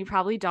know, and you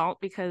probably don't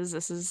because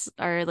this is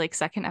our like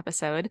second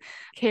episode,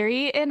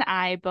 Carrie and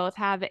I both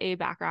have a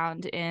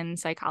background in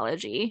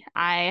psychology.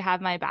 I have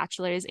my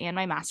bachelor's and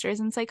my master's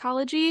in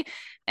psychology,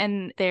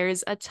 and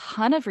there's a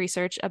ton of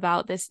research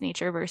about this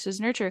nature versus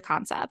nurture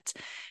concept.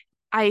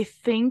 I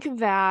think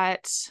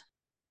that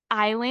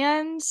I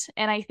land,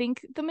 and I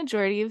think the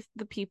majority of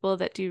the people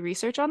that do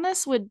research on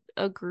this would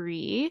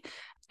agree.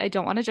 I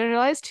don't want to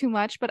generalize too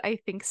much, but I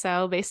think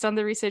so based on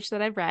the research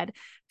that I've read,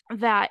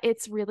 that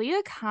it's really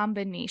a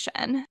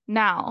combination.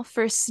 Now,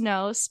 for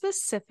Snow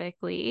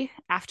specifically,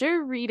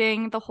 after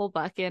reading the whole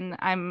book,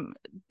 and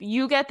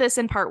you get this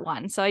in part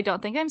one, so I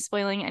don't think I'm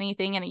spoiling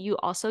anything, and you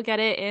also get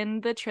it in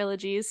the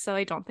trilogies, so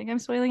I don't think I'm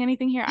spoiling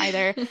anything here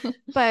either.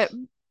 But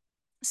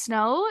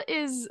Snow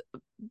is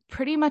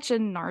pretty much a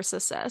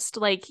narcissist.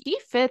 Like he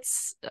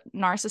fits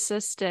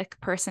narcissistic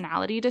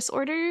personality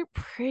disorder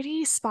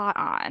pretty spot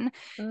on.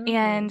 Hmm.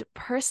 And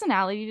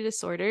personality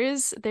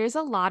disorders, there's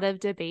a lot of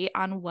debate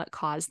on what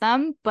caused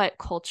them, but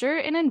culture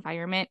and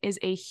environment is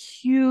a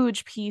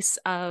huge piece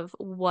of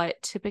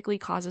what typically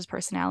causes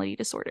personality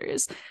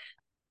disorders.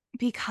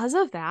 Because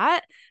of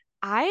that,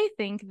 I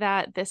think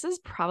that this is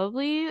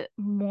probably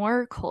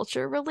more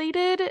culture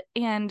related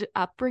and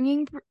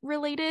upbringing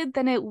related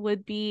than it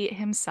would be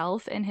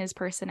himself and his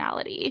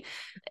personality.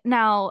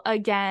 Now,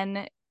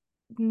 again,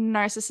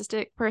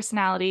 narcissistic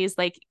personalities,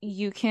 like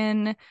you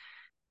can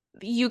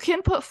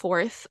put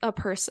forth a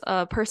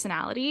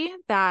personality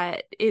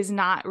that is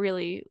not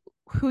really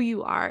who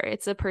you are.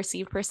 It's a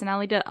perceived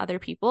personality to other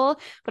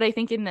people. But I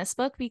think in this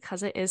book,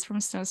 because it is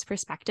from Snow's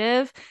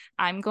perspective,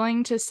 I'm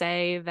going to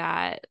say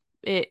that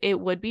it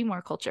would be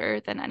more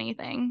culture than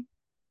anything.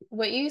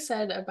 What you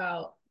said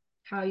about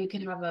how you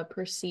can have a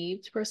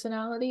perceived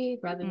personality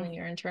rather than Mm.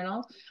 your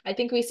internal. I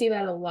think we see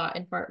that a lot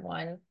in part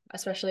one,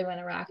 especially when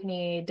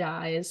Arachne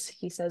dies.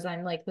 He says,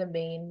 I'm like the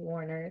main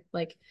mourner.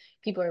 Like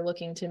people are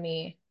looking to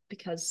me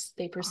because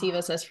they perceive Oh,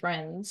 us as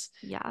friends.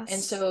 And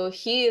yes. so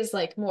he is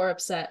like more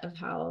upset of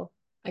how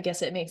I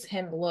guess it makes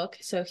him look.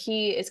 So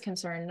he is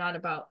concerned not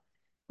about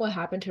what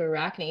happened to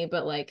Arachne,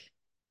 but like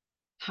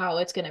how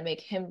it's going to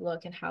make him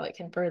look and how it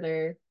can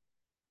further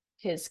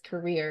his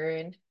career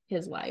and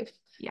his life.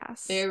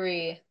 Yes.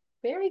 Very,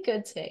 very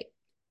good take.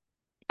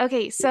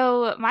 Okay,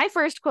 so my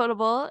first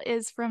quotable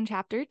is from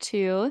chapter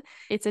 2.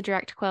 It's a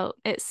direct quote.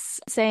 It's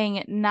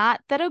saying,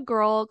 not that a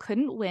girl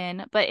couldn't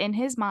win, but in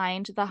his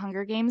mind, the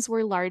Hunger Games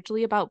were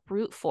largely about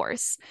brute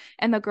force,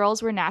 and the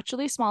girls were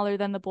naturally smaller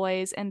than the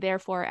boys and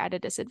therefore at a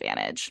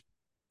disadvantage.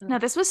 Now,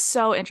 Mm. this was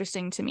so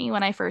interesting to me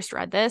when I first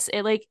read this.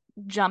 It like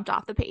jumped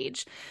off the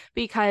page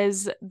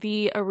because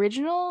the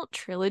original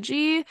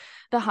trilogy,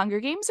 the Hunger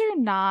Games are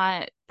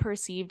not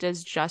perceived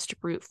as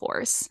just brute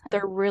force.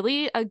 They're Mm.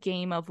 really a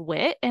game of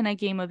wit and a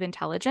game of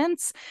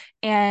intelligence.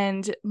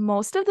 And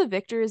most of the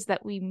victors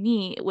that we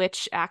meet,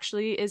 which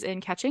actually is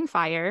in Catching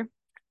Fire,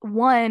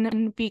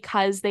 won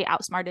because they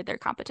outsmarted their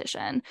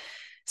competition.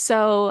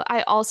 So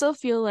I also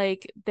feel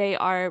like they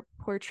are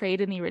portrayed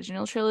in the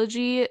original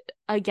trilogy,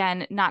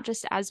 again, not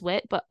just as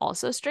wit, but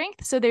also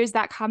strength. So there's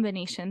that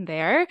combination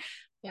there.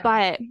 Yeah.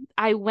 But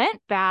I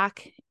went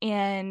back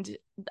and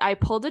I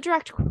pulled a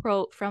direct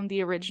quote from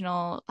the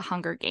original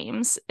Hunger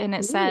Games, and it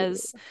Ooh.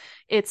 says,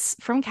 it's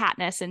from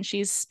Katniss, and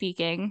she's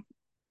speaking.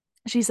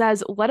 She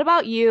says, what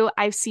about you?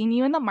 I've seen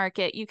you in the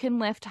market. You can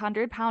lift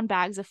 100-pound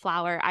bags of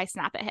flour. I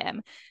snap at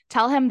him.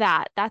 Tell him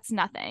that. That's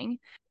nothing.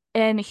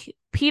 And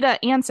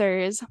PETA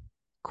answers,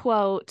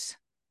 quote,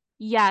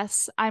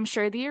 yes, I'm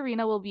sure the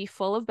arena will be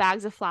full of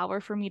bags of flour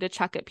for me to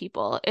chuck at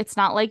people. It's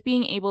not like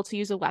being able to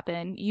use a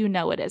weapon. You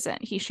know it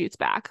isn't. He shoots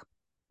back.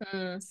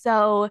 Mm.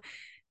 So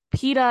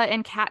PETA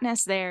and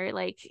Katniss there,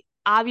 like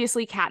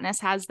obviously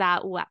Katniss has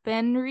that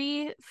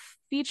weaponry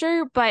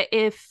feature, but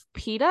if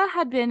PETA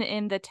had been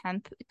in the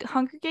 10th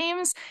Hunger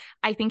Games,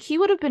 I think he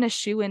would have been a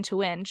shoe-in to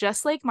win,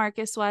 just like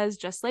Marcus was,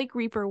 just like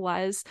Reaper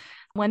was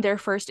when they're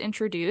first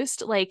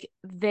introduced. Like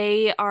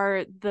they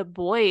are the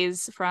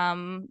boys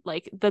from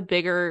like the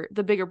bigger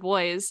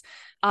boys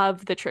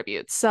of the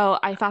tributes. So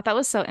I thought that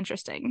was so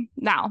interesting.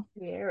 Now,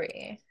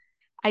 Very.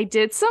 I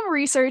did some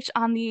research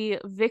on the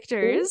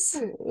victors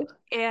Ooh.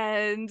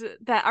 and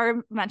that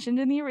are mentioned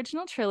in the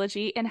original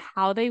trilogy and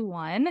how they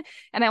won.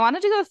 And I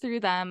wanted to go through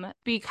them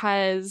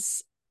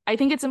because I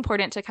think it's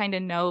important to kind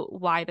of note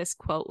why this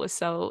quote was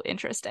so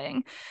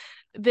interesting.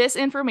 This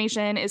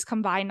information is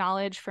combined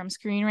knowledge from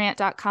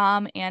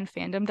screenrant.com and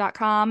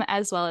fandom.com,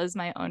 as well as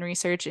my own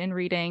research in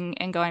reading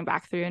and going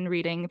back through and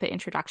reading the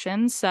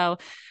introductions. So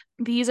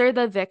these are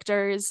the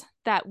victors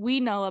that we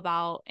know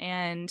about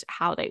and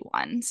how they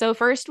won. So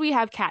first we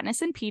have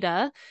Katniss and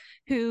Peeta,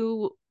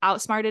 who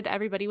outsmarted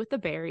everybody with the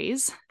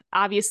berries.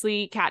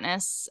 Obviously,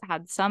 Katniss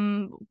had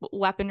some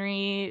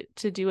weaponry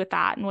to do with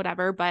that and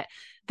whatever, but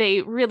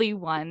they really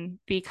won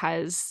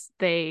because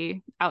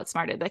they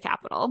outsmarted the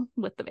Capitol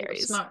with the They were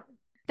berries. smart.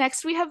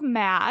 Next, we have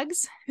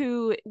Mags,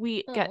 who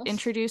we get Oh.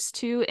 introduced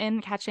to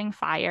in Catching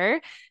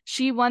Fire.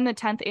 She won the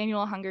 10th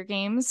annual Hunger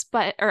Games,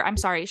 or I'm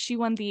sorry, she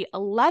won the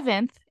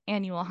 11th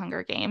annual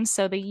Hunger Games.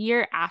 So the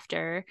year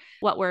after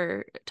what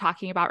we're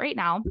talking about right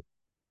now.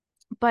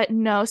 But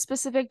no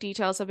specific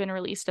details have been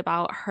released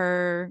about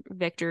her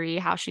victory,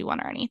 how she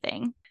won, or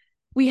anything.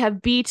 We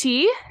have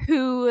BT,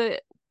 who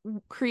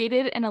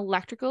created an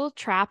electrical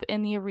trap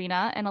in the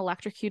arena and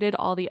electrocuted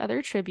all the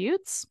other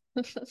tributes.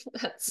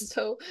 That's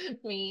so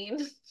mean.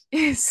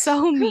 Is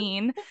so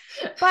mean,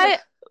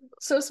 but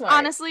So smart.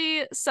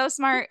 honestly, so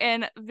smart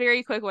and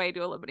very quick way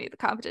to eliminate the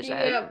competition.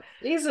 Yeah,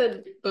 he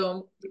said,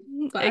 boom,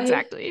 bye.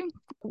 Exactly.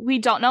 We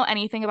don't know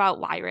anything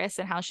about Wyrus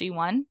and how she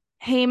won.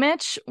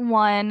 Haymitch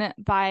won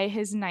by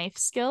his knife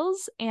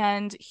skills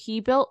and he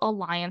built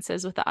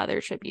alliances with the other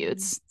Mm.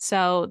 tributes.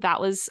 So that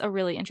was a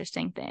really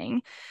interesting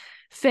thing.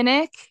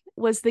 Finnick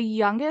was the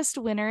youngest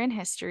winner in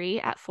history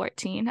at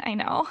 14. I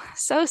know,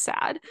 so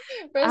sad.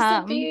 Rest in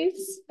Um,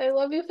 peace. I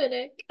love you,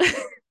 Finnick.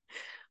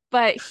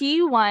 but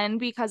he won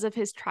because of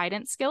his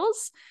trident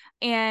skills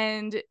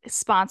and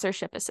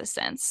sponsorship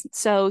assistance.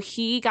 So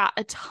he got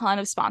a ton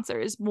of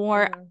sponsors,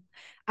 more, Mm.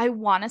 I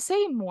want to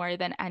say more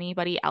than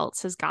anybody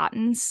else has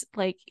gotten,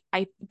 like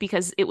I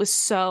because it was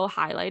so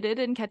highlighted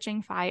in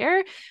Catching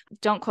Fire.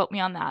 Don't quote me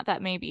on that.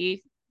 That may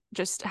be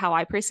just how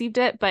I perceived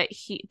it, but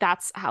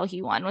that's how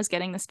he won, was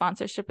getting the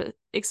sponsorship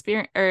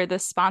experience or the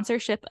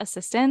sponsorship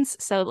assistance.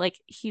 So like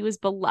he was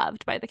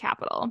beloved by the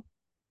Capitol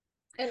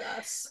And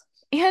us.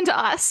 and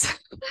us.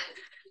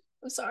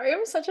 I'm sorry,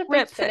 I'm such a big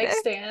Rip Finnick Finnick.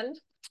 stan.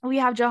 We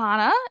have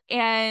Johanna,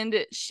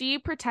 and she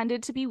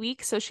pretended to be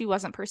weak so she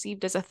wasn't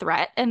perceived as a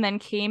threat and then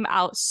came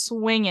out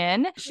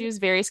swinging. She was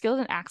very skilled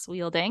in axe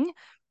wielding.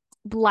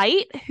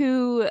 Blight,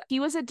 who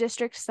he was a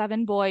District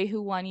 7 boy who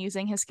won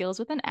using his skills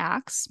with an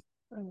axe.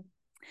 Mm.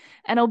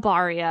 And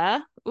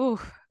Obaria. Ooh,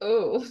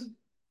 Oh,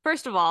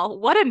 first of all,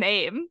 what a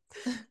name.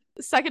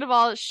 Second of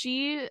all,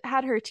 she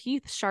had her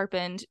teeth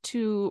sharpened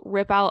to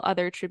rip out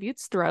other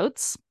tributes'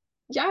 throats.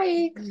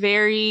 Yikes.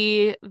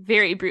 Very,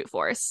 very brute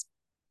force.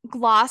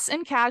 Gloss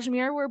and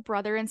Cashmere were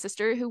brother and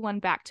sister who won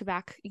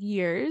back-to-back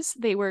years.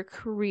 They were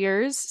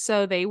careers,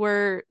 so they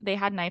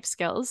had knife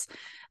skills.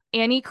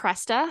 Annie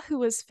Cresta, who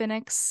was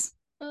Finnick's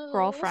Oh.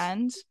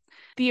 girlfriend,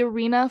 the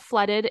arena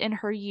flooded in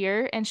her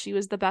year, and she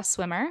was the best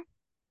swimmer.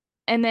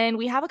 And then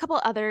we have a couple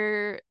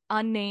other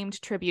unnamed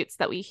tributes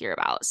that we hear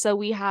about. So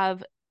we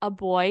have a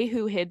boy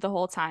who hid the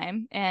whole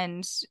time,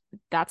 and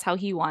that's how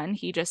he won.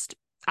 He just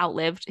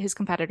outlived his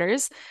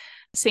competitors.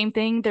 Same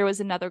thing, there was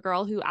another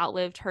girl who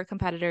outlived her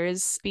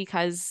competitors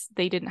because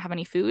they didn't have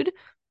any food.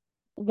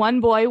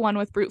 One boy won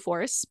with brute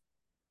force.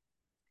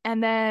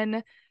 And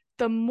then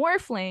the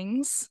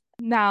Morphlings,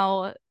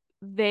 now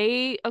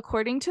they,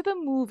 according to the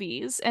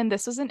movies, and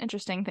this was an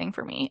interesting thing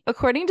for me,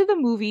 according to the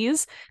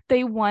movies,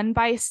 they won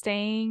by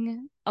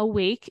staying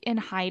awake and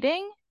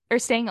hiding or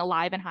staying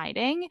alive and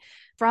hiding.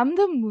 From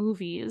the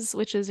movies,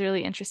 which is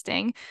really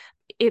interesting,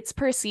 it's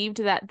perceived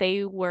that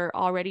they were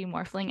already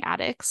Morphling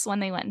addicts when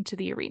they went into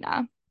the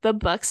arena. The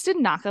books did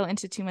not go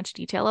into too much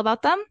detail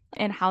about them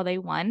and how they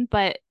won,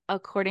 but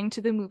according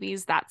to the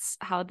movies, that's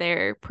how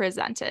they're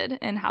presented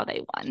and how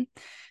they won.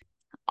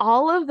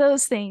 All of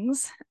those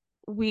things,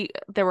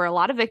 there were a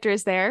lot of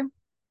victors there,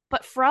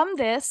 but from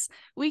this,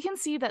 we can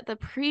see that the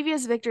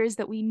previous victors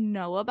that we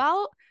know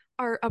about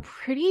are a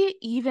pretty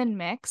even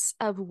mix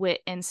of wit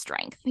and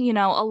strength. You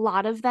know, a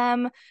lot of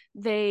them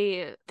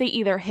they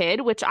either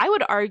hid, which I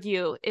would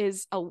argue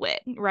is a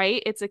wit,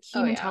 right? It's a Oh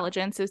keen yeah.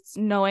 intelligence, it's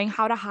knowing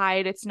how to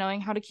hide, it's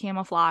knowing how to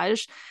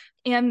camouflage.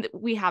 And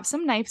we have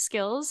some knife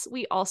skills.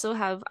 We also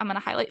have, I'm going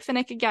to highlight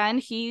Finnick again.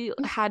 He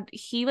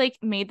like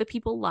made the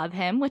people love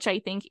him, which I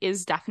think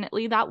is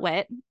definitely that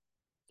wit.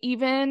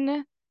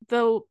 Even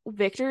the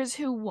victors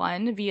who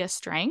won via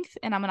strength,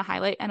 and I'm going to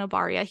highlight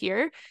Enobaria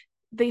here,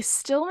 they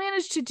still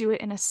managed to do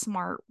it in a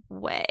smart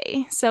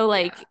way. So, Yeah.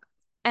 like,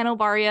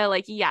 Enobaria,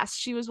 like, yes,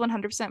 she was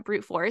 100%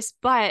 brute force,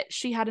 but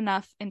she had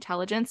enough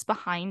intelligence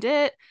behind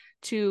it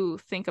to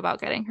think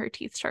about getting her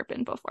teeth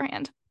sharpened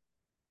beforehand.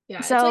 Yeah,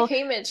 it's like So,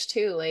 Haymitch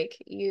too. Like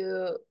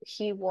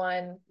he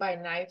won by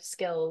knife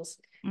skills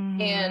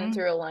and mhm,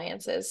 through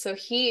alliances. So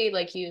he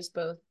like used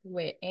both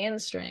wit and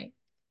strength.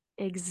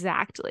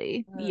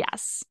 exactly. Mm.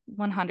 Yes,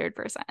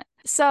 100%.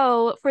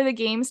 So, for the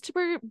games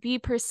to be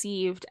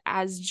perceived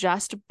as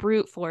just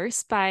brute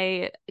force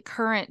by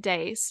current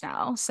day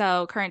Snow,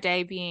 so current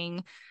day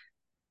being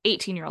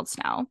 18-year-old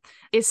Snow,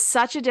 is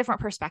such a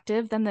different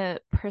perspective than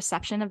the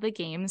perception of the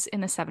games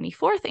in the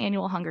 74th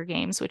annual Hunger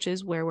Games, which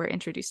is where we're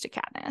introduced to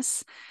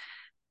Katniss.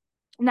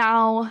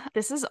 Now,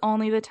 this is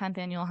only the 10th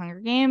annual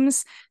Hunger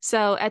Games.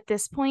 So at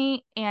this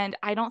point, and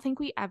I don't think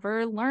we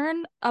ever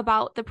learn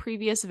about the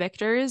previous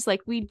victors.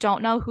 Like we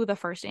don't know who the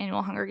first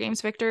annual Hunger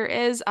Games victor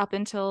is up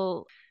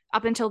until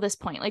this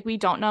point. Like we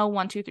don't know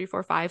 1, 2, 3,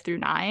 4, 5 through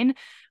 9.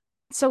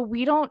 So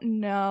we don't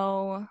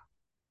know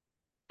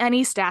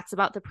any stats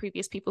about the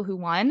previous people who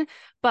won,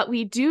 but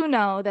we do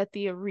know that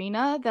the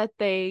arena that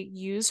they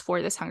use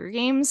for this Hunger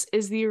Games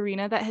is the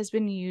arena that has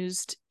been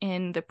used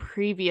in the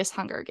previous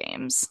Hunger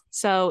Games.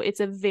 So it's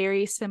a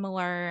very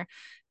similar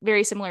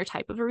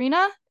type of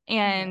arena. Okay.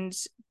 And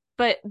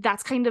but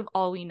that's kind of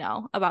all we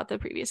know about the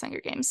previous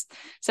Hunger Games.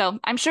 So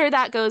I'm sure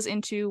that goes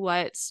into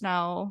what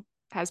Snow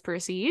has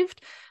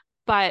perceived,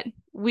 but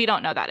we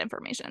don't know that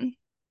information.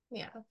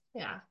 Yeah.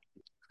 Yeah.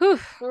 Whew.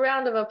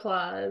 Round of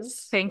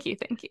applause. Thank you.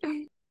 Thank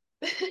you.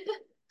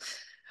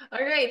 All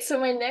right, so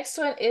my next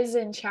one is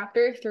in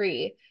chapter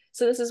 3.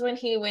 So this is when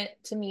he went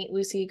to meet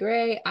Lucy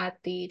Gray at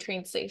the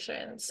train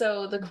station.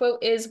 So the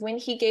quote is, when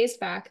he gazed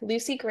back,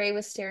 Lucy Gray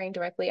was staring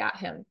directly at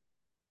him.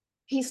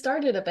 He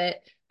started a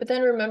bit, but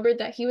then remembered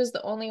that he was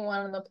the only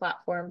one on the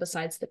platform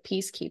besides the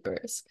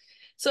peacekeepers.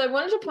 So I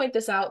wanted to point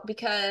this out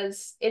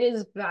because it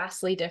is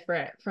vastly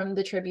different from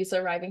the tributes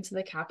arriving to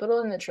the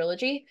capital in the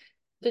trilogy.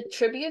 The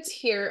tributes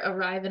here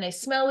arrive in a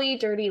smelly,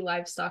 dirty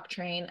livestock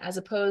train, as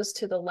opposed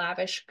to the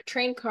lavish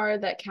train car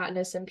that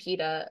Katniss and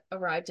Peeta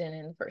arrived in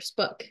the first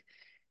book.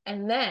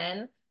 And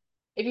then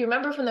if you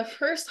remember from the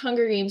first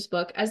Hunger Games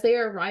book, as they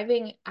are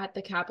arriving at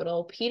the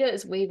Capitol, Peeta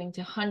is waving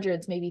to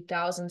hundreds, maybe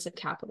thousands of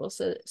Capitol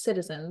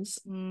citizens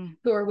Mm,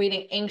 who are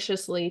waiting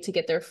anxiously to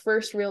get their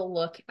first real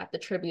look at the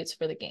tributes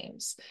for the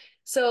games.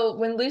 So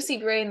when Lucy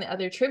Gray and the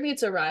other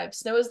tributes arrive,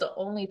 Snow is the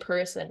only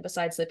person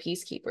besides the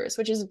Peacekeepers,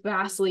 which is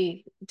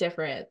vastly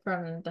different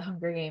from the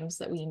Hunger Games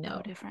that we so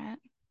know. different.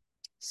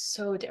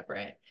 So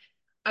different.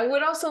 I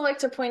would also like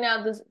to point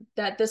out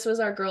that this was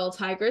our girl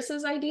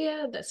Tigress's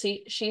idea, that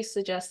she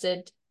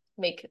suggested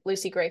make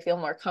Lucy Gray feel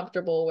more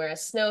comfortable,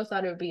 whereas Snow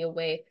thought it would be a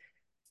way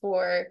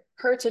for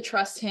her to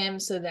trust him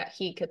so that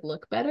he could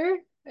look better.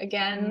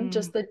 Again, Mm,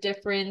 just the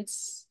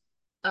difference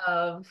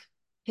of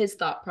his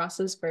thought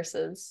process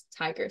versus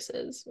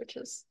Tigress's, which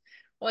is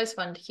always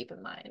fun to keep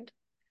in mind.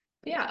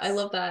 But yeah, I yes.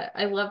 love that.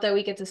 I love that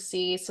we get to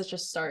see such a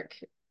stark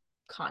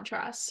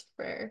contrast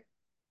for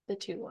the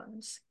two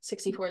ones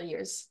 64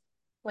 years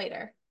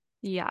later.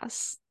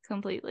 Yes,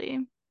 completely.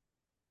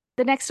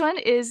 The next one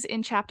is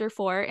in chapter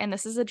 4, and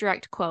this is a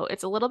direct quote.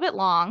 It's a little bit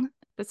long,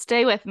 but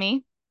stay with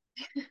me.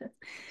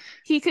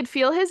 He could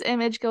feel his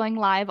image going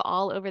live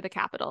all over the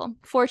Capitol.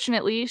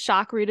 Fortunately,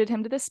 shock rooted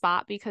him to the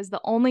spot because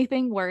the only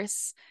thing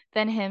worse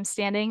than him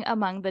standing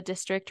among the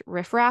district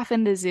riffraff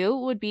in the zoo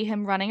would be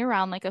him running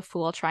around like a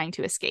fool trying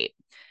to escape.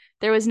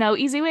 There was no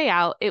easy way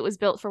out. It was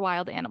built for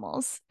wild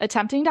animals.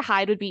 Attempting to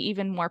hide would be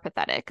even more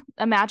pathetic.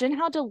 Imagine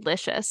how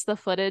delicious the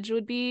footage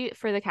would be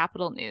for the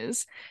Capitol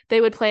News. They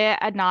would play it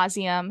ad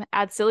nauseum,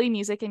 add silly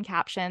music and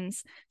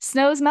captions.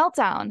 Snow's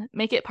meltdown,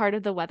 make it part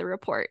of the weather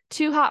report.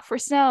 Too hot for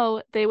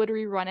snow, they would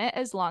rerun it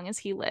as long as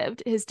he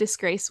lived. His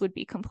disgrace would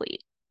be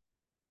complete.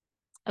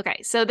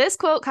 Okay, so this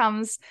quote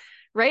comes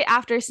right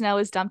after Snow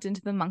is dumped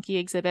into the monkey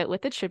exhibit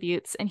with the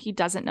tributes, and he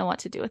doesn't know what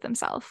to do with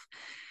himself.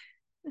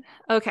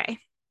 Okay,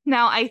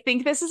 now I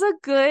think this is a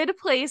good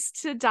place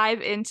to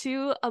dive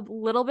into a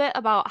little bit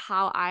about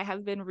how I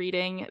have been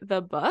reading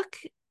the book.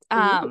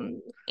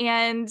 Ooh.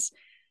 And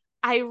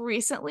I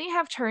recently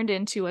have turned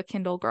into a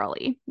Kindle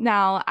girly.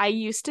 Now, I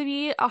used to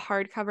be a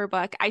hardcover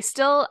book. I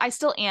still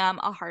am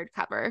a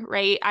hardcover,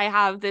 right? I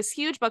have this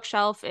huge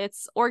bookshelf.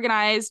 It's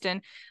organized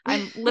and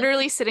I'm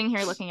literally sitting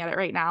here looking at it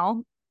right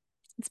now.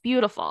 It's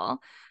beautiful.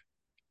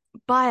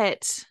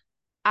 But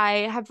I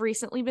have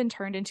recently been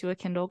turned into a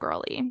Kindle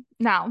girly.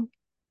 Now,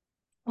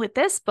 with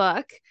this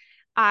book,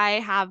 I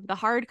have the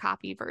hard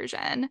copy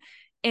version.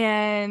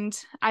 And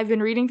I've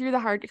been reading through the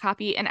hard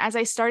copy. And as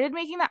I started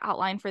making the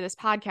outline for this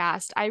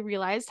podcast, I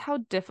realized how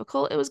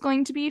difficult it was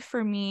going to be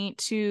for me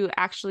to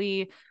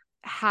actually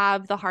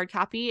have the hard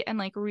copy and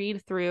like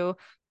read through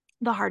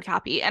the hard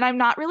copy. And I'm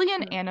not really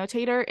an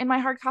annotator in my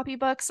hard copy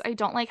books. I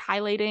don't like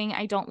highlighting.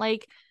 I don't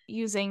like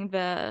using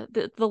the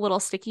little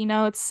sticky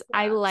notes.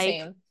 I Yeah,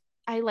 like same.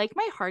 I like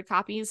my hard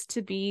copies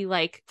to be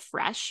like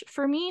fresh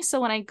for me.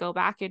 So when I go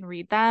back and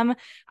read them,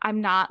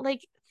 I'm not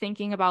like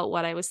thinking about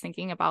what I was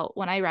thinking about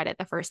when I read it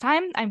the first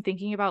time. I'm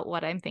thinking about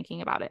what I'm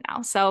thinking about it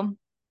now. So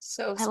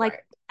So I like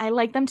smart. I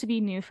like them to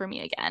be new for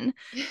me again.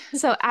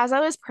 So as I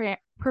was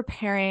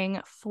preparing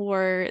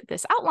for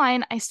this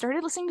outline, I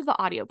started listening to the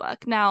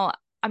audiobook. Now,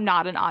 I'm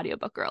not an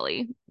audiobook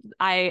girly.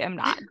 I am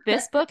not.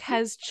 This book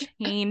has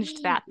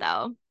changed that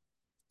though.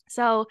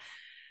 So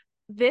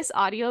this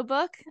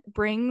audiobook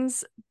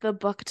brings the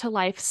book to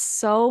life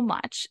so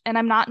much. And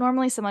I'm not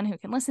normally someone who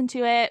can listen to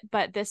it,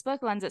 but this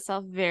book lends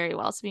itself very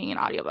well to being an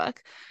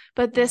audiobook.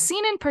 But this Mhm.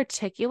 scene in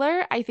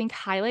particular, I think,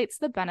 highlights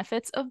the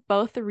benefits of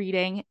both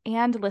reading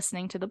and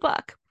listening to the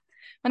book.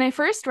 When I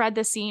first read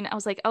this scene, I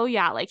was like, oh,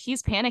 yeah, like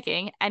he's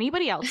panicking.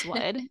 Anybody else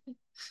would.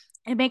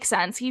 It makes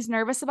sense. He's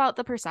nervous about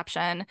the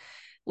perception,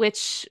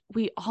 which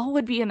we all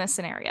would be in this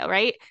scenario,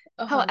 right?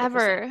 100%.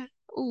 However,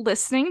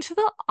 listening to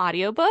the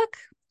audiobook,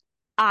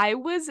 I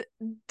was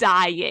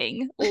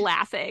dying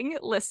laughing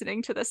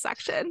listening to this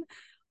section.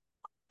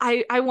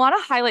 I want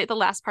to highlight the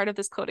last part of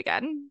this quote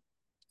again.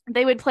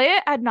 They would play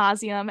it ad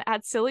nauseum,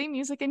 add silly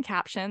music and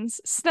captions.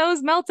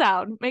 Snow's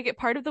meltdown, make it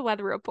part of the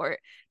weather report.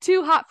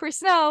 Too hot for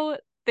snow,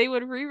 they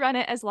would rerun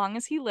it as long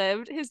as he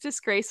lived. His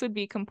disgrace would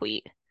be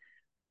complete.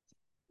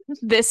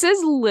 This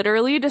is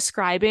literally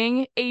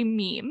describing a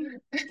meme.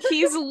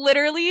 He's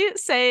literally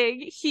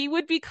saying he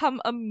would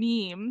become a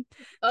meme.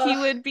 He Ugh.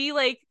 would be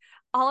like,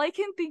 all I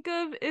can think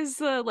of is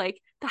the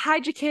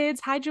hide your kids,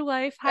 hide your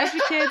wife, hide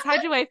your kids,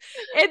 hide your wife.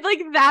 And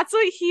like that's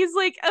what he's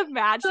like Those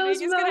imagining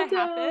is gonna meltdown.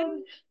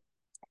 happen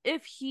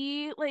if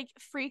he like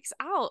freaks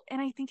out. And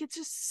I think it's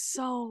just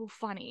so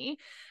funny.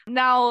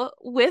 Now,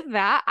 with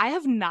that, I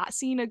have not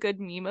seen a good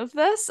meme of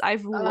this.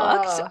 I've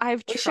looked,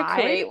 I've We should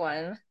tried. create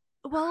one.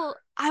 Well,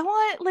 I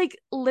want like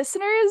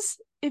listeners,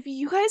 if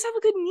you guys have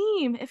a good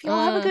meme, if y'all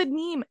have a Mm, good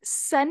meme,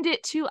 send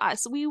it to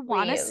us. We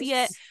want to see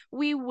it. please.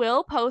 We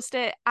will post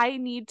it. I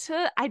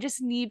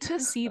just need to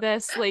see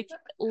this like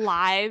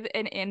live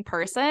and in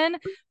person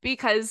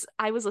because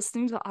I was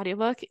listening to the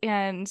audiobook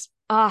and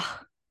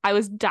I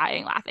was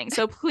dying laughing.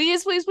 So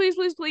please, please, please,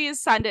 please, please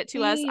send it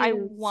to us. I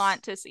Please.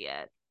 want to see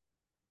it.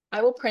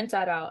 I will print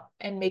that out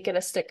and make it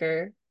a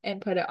sticker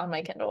and put it on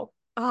my Kindle.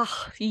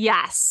 Oh,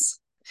 yes.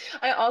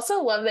 I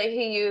also love that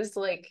he used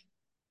like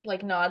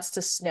nods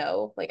to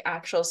snow, like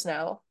actual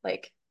snow,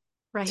 like too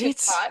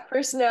Right? hot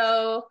for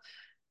snow,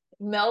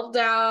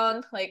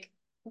 meltdown. Like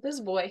this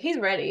boy, he's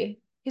ready.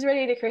 He's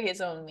ready to create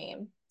his own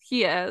meme.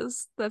 He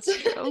is. That's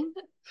true.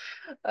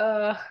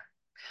 Uh,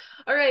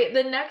 all right,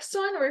 the next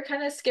one, we're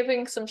kind of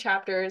skipping some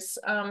chapters.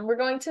 We're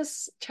going to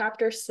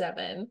chapter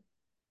 7.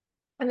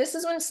 And this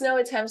is when Snow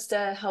attempts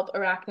to help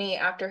Arachne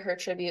after her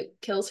tribute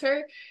kills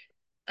her.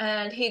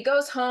 And he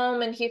goes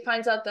home and he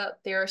finds out that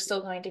there are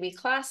still going to be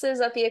classes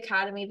at the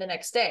academy the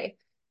next day.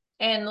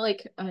 And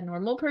like a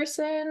normal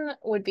person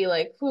would be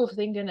like, "Whew,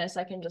 thank goodness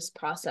I can just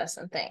process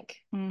and think."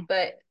 Mm.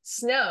 But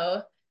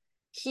Snow,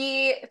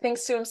 he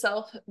thinks to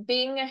himself,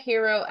 being a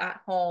hero at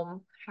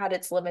home had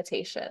its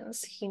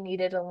limitations. He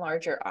needed a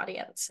larger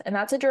audience. And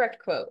that's a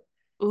direct quote.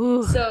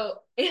 Ooh. So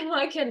in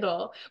my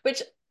Kindle,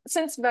 which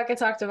since Becca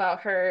talked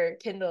about her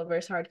Kindle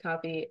versus hard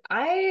copy,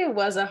 I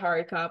was a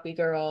hard copy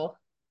girl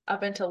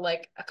up until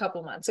like a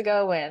couple months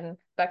ago when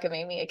Becca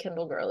made me a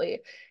Kindle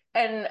girly.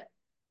 And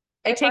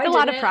I if take I a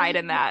lot of pride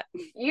in didn't, that.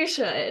 you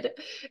should.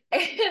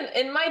 And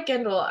in my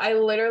Kindle, I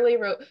literally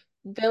wrote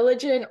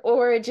Village in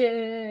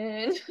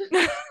Origin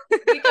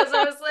because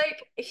I was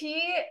like,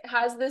 he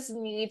has this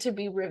need to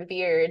be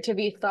revered, to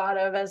be thought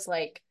of as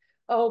like,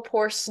 oh,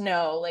 poor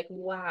Snow. Like,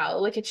 wow,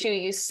 look at you.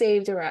 You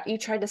saved Arach. You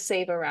tried to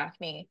save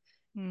Arachne.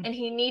 Hmm. And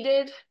he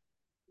needed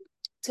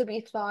to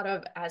be thought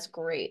of as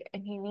great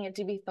and he needed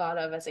to be thought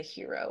of as a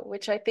hero,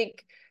 which I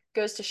think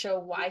goes to show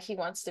why he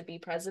wants to be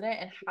president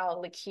and how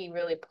like he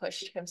really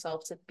pushed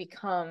himself to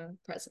become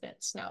President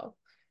Snow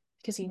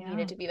because he needed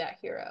Yeah. to be that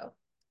hero.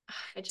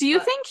 I Do just you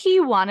thought, think he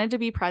wanted to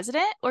be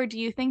president, or do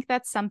you think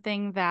that's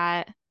something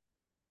that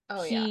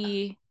oh yeah,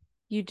 he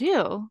you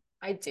do?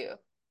 I do.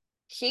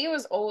 He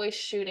was always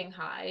shooting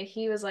high.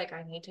 He was like,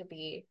 I need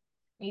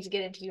to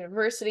get into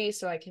university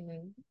so I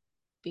can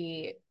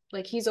be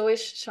like he's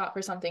always shot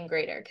for something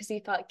greater because he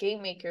thought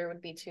game maker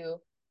would be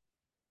too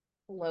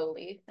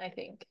lowly, I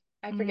think.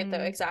 I forget the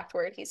Mm, exact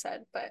word he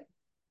said, but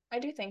I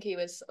do think he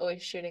was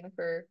always shooting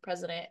for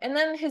president. And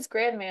then his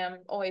grandmam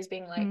always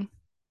being mm, like,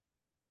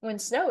 when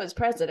Snow is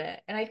president.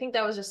 And I think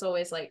that was just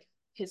always like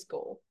his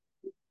goal,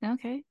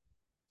 okay.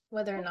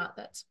 whether or not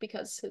that's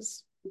because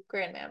his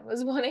grandmam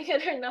was wanting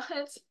it or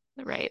not.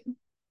 Right.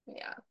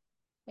 Yeah,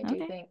 I do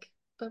Okay. think.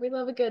 But we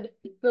love a good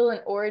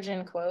villain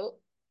origin quote.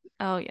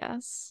 Oh,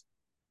 yes.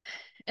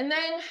 And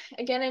then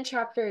again in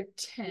chapter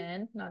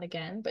 10, not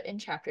again, but in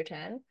chapter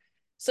 10.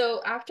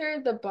 So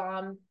after the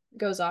bomb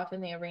goes off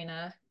in the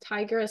arena,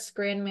 Tigress,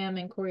 Grandmam,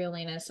 and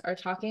Coriolanus are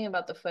talking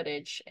about the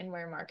footage and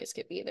where Marcus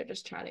could be. They're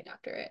just chatting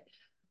after it.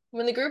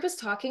 When the group is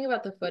talking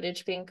about the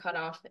footage being cut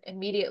off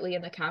immediately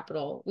in the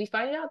capital, we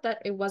find out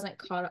that it wasn't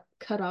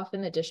cut off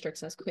in the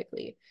districts as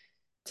quickly.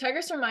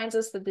 Tigress reminds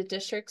us that the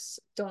districts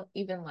don't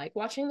even like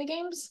watching the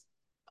games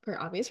for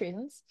obvious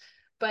reasons.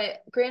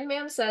 But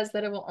Grandmam says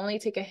that it will only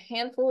take a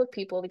handful of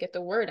people to get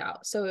the word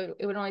out. So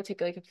it would only take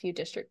like a few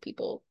district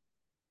people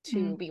to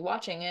Mm, be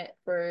watching it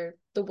for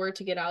the word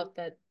to get out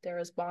that there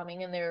was bombing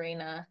in the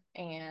arena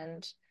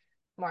and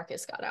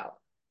Marcus got out.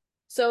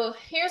 So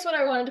here's what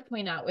I wanted to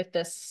point out with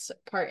this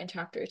part in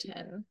chapter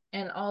 10,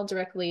 and I'll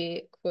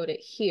directly quote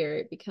it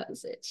here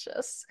because it's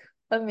just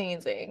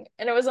amazing.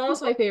 And it was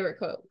almost my favorite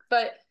quote.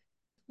 But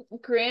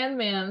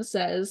Grandmam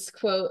says,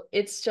 quote,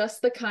 it's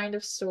just the kind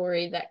of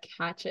story that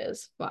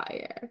catches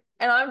fire.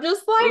 And I'm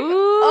just like,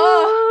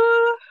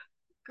 oh,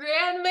 ooh.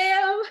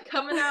 Grandmam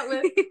coming out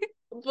with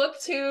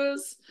book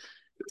two's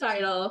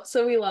title.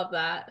 So we love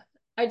that.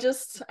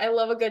 I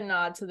love a good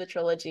nod to the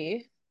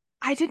trilogy.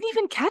 I didn't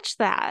even catch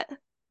that.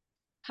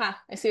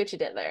 Ha, I see what you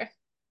did there.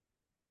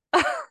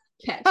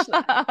 Catch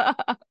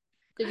that.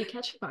 Did you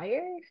catch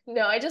fire?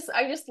 No, I just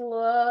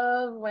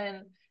love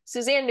when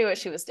Suzanne knew what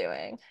she was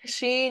doing.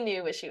 She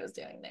knew what she was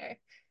doing there.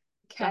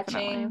 Catching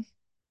Definitely.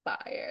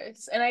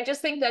 fires. And I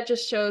just think that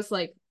just shows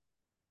like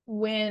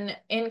when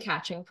in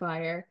catching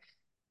fire,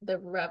 the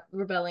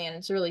rebellion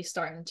is really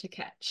starting to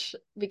catch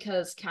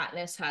because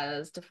Katniss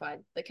has defied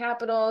the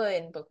capital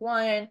in book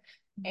one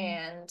Mhm.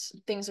 and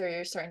things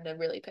are starting to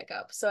really pick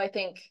up. So I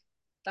think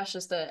that's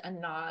just a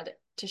nod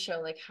to show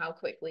like how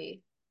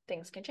quickly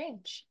things can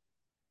change.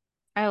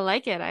 I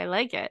like it. I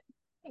like it.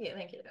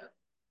 Thank you.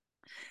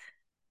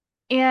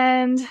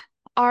 And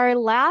our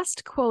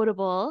last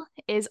quotable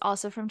is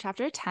also from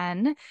chapter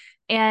 10.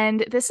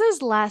 And this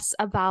is less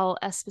about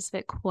a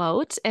specific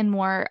quote and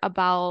more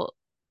about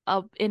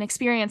an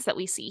experience that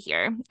we see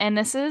here. And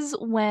this is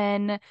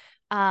when,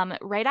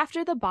 right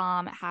after the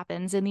bomb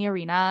happens in the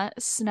arena,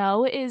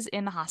 Snow is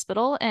in the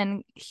hospital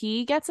and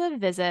he gets a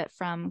visit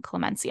from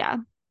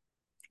Clemencia.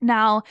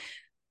 Now,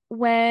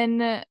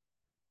 when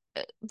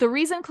the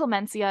reason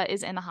Clemencia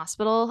is in the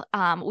hospital,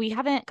 we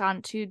haven't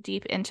gone too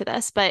deep into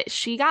this, but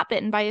she got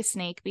bitten by a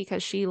snake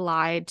because she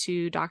lied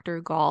to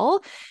Dr.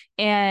 Gall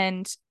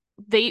and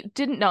they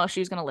didn't know if she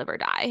was going to live or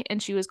die.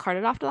 And she was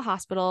carted off to the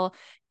hospital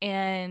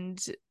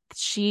and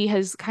she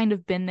has kind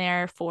of been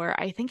there for,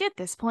 I think at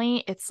this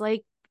point,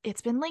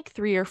 it's been like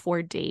 3 or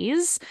 4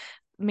 days.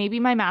 Maybe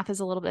my math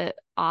is a little bit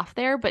off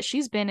there, but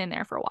she's been in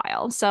there for a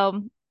while.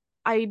 So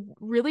I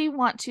really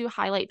want to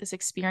highlight this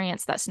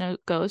experience that Snow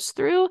goes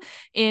through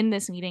in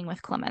this meeting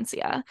with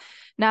Clemencia.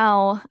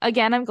 Now,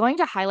 again, I'm going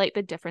to highlight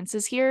the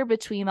differences here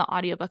between the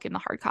audiobook and the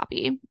hard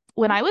copy.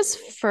 When I was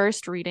Ooh.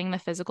 first reading the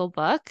physical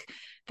book,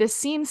 this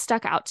scene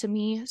stuck out to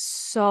me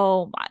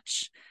so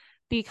much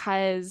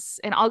because,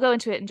 and I'll go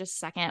into it in just a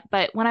second,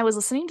 but when I was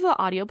listening to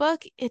the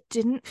audiobook, it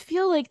didn't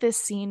feel like this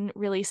scene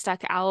really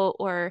stuck out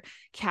or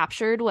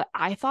captured what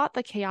I thought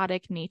the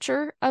chaotic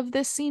nature of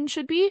this scene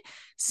should be.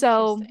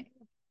 So, Interesting.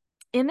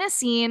 in this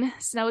scene,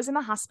 Snow is in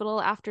the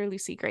hospital after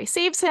Lucy Gray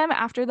saves him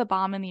after the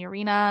bomb in the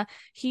arena.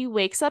 He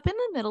wakes up in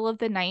the middle of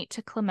the night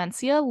to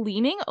Clemencia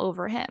leaning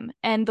over him,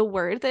 and the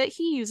word that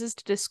he uses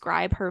to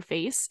describe her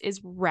face is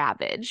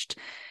ravaged.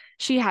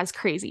 She has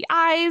crazy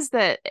eyes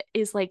that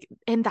is like,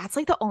 and that's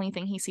like the only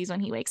thing he sees when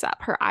he wakes up.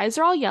 Her eyes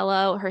are all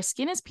yellow, her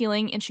skin is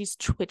peeling, and she's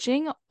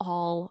twitching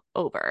all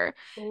over.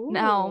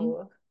 Now,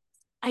 Ooh.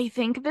 I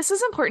think this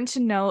is important to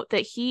note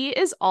that he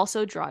is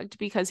also drugged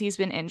because he's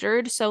been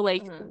injured. So,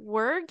 like, Mm.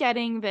 we're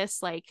getting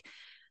this, like,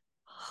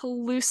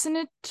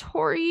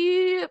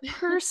 hallucinatory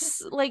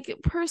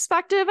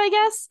perspective, I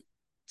guess.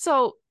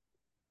 So,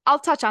 I'll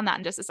touch on that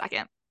in just a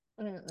second.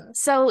 Mm.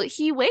 So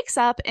he wakes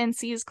up and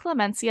sees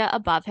Clemencia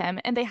above him,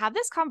 and they have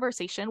this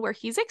conversation where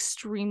he's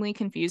extremely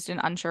confused and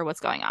unsure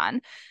what's going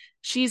on.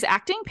 She's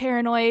acting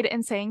paranoid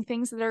and saying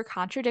things that are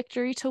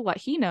contradictory to what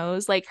he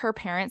knows. Like her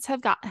parents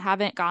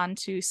haven't gone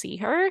to see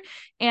her,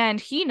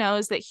 and he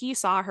knows that he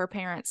saw her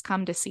parents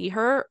come to see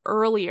her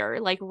earlier,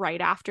 like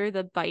right after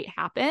the bite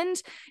happened.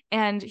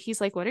 And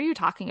he's like, "What are you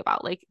talking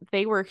about? Like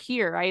they were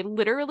here. I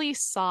literally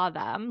saw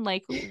them.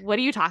 Like what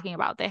are you talking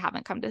about? They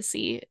haven't come to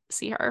see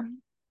her."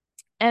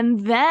 And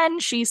then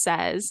she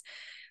says,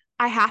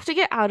 "I have to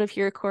get out of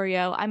here,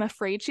 Corio. I'm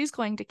afraid she's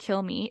going to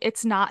kill me.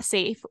 It's not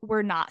safe.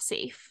 We're not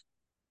safe."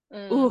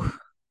 Mm. Ooh.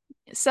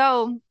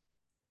 So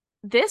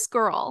this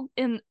girl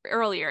in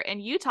earlier, and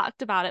you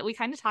talked about it, we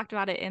kind of talked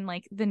about it in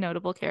like the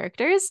notable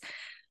characters.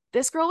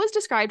 This girl was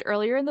described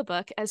earlier in the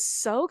book as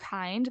so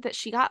kind that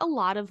she got a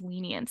lot of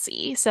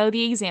leniency. So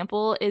the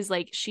example is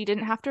like she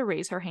didn't have to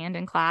raise her hand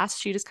in class.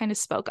 She just kind of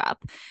spoke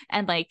up.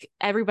 And like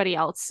everybody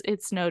else,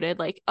 it's noted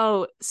like,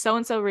 oh, so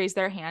and so raised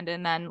their hand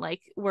and then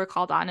like were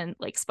called on and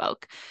like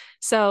spoke.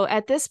 So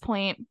at this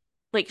point,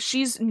 like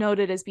she's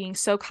noted as being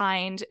so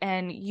kind,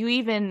 and you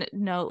even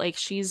know like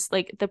she's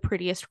like the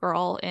prettiest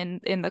girl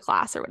in the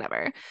class or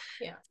whatever.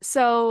 Yeah.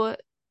 So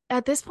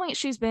at this point,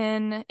 she's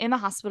been in the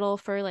hospital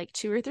for like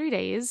 2 or 3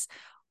 days.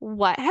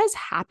 What has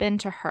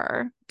happened to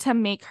her to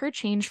make her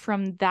change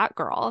from that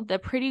girl, the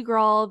pretty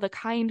girl, the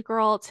kind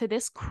girl, to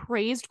this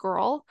crazed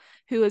girl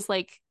who is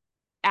like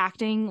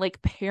acting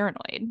like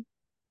paranoid?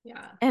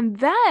 Yeah. And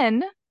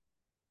then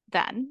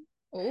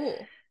Oh.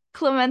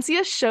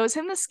 Clemencia shows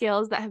him the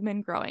scales that have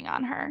been growing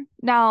on her.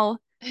 Now,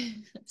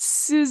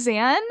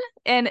 Suzanne,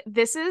 and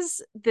this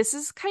is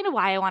kind of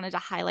why I wanted to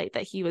highlight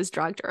that he was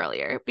drugged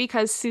earlier,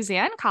 because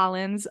Suzanne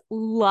Collins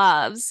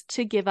loves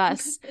to give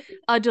us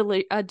a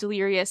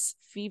delirious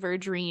fever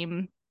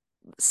dream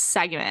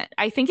segment.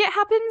 I think it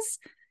happens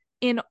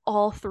in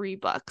all three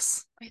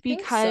books I think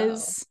so.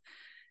 because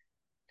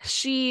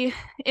she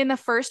in the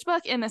first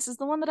book, and this is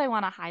the one that I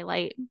want to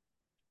highlight.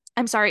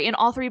 I'm sorry, in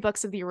all three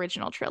books of the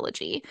original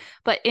trilogy.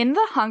 But in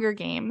the Hunger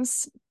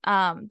Games,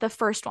 the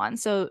first one,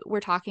 so we're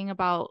talking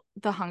about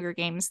the Hunger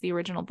Games, the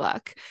original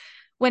book,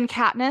 when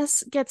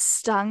Katniss gets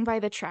stung by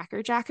the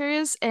Tracker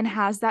Jackers and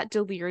has that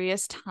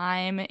delirious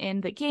time in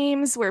the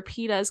games where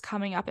Peeta is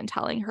coming up and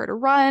telling her to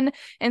run,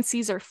 and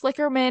Caesar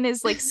Flickerman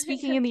is like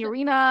speaking in the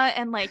arena,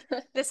 and like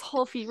this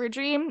whole fever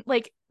dream,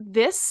 like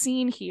this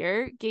scene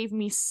here gave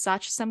me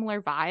such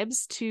similar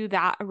vibes to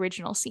that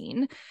original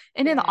scene.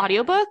 And in the Yeah.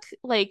 audiobook,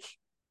 like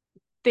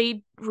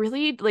they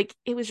really like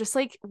it was just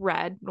like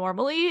read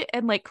normally,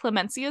 and like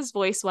Clemencia's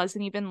voice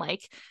wasn't even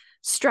like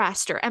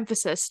stressed or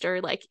emphasis or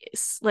like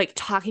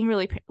talking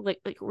really like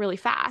really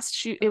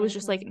fast. It was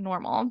just like Hmm.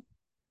 normal.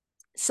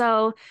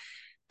 So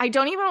I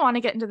don't even want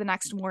to get into the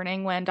next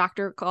morning when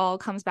Dr. Gall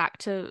comes back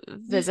to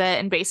visit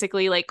and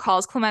basically like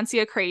calls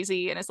Clemencia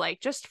crazy and is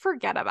like, just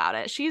forget about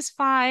it. She's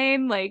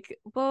fine, like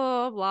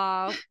blah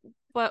blah.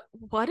 But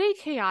what a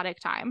chaotic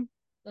time.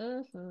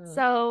 Hmm.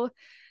 So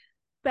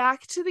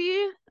back to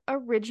the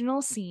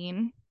original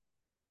scene.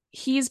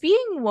 He's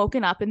being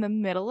woken up in the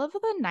middle of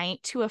the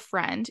night to a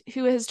friend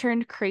who has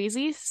turned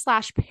crazy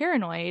slash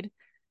paranoid,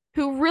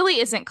 who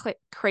really isn't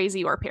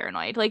crazy or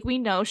paranoid. Like we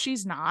know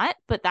she's not,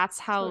 but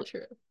So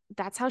true.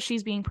 that's how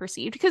she's being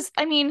perceived. Because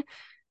I mean,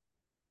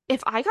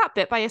 if I got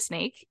bit by a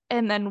snake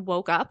and then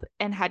woke up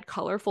and had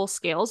colorful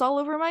scales all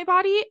over my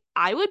body,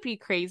 I would be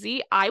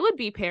crazy. I would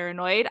be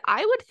paranoid.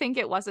 I would think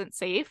it wasn't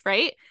safe,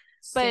 right?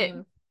 But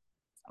Same.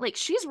 like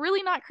she's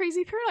really not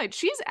crazy paranoid.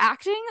 She's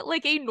acting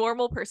like a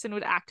normal person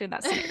would act in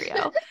that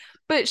scenario.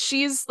 But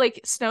she's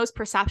like Snow's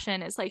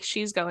perception is like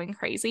she's going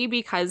crazy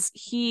because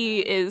he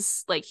Yeah.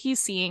 is like he's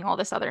seeing all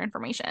this other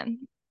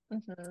information. Hmm.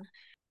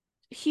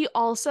 He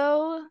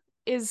also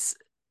is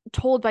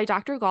told by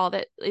Dr. Gall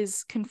that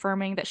is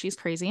confirming that she's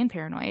crazy and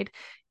paranoid,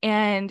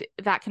 and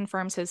that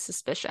confirms his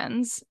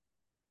suspicions.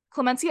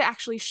 Clemencia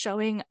actually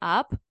showing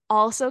up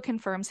also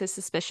confirms his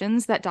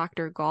suspicions that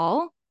Dr.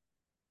 Gall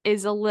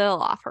is a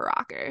little off her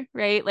rocker,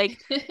 right? Like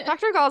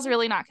Dr. Gall's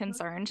really not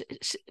concerned.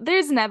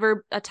 There's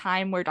never a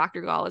time where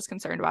Dr. Gall is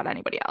concerned about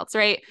anybody else,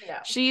 right? No.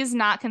 She's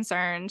not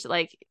concerned.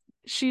 Like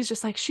she's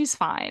just like she's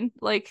fine.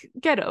 Like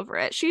get over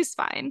it. She's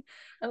fine.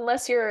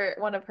 Unless you're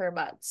one of her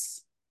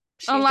mutts.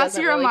 She Unless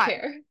doesn't you're a really mutt.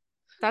 care.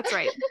 That's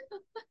right.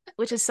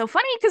 Which is so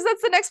funny because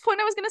that's the next point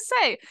I was going to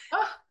say.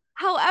 Oh,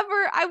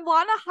 However, I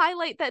want to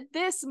highlight that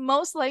this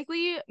most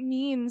likely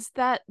means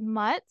that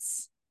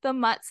the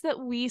mutts that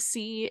we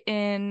see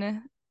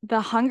in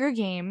the Hunger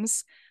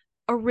Games,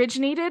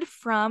 originated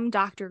from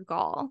Dr.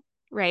 Gall,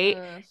 right?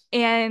 mm,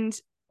 And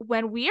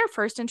when we are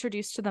first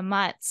introduced to the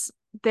mutts,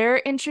 they're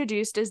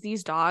introduced as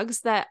these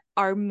dogs that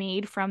are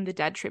made from the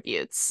dead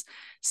tributes.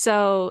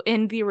 So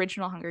in the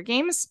original Hunger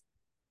Games,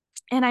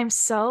 and I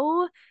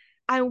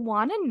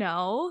want to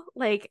know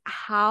like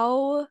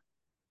how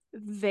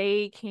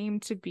they came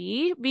to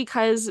be,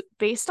 because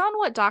based on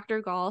what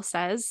Dr. Gall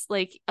says,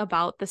 like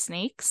about the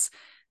snakes,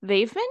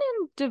 they've been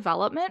in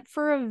development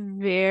for a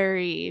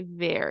very,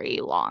 very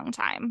long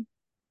time.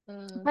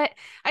 Mm, But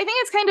I think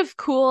it's kind of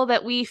cool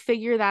that we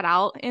figure that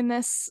out in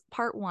this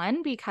part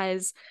one,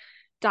 because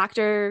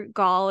Dr.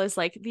 Gall is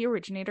like the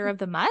originator of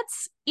the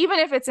mutts, even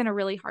if it's in a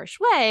really harsh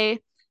way.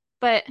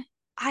 But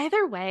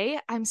either way,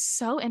 I'm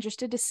so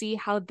interested to see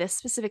how this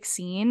specific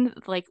scene,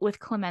 like with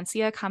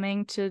Clemencia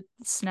coming to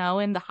Snow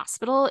in the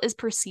hospital, is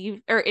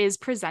perceived or is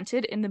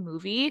presented in the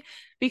movie,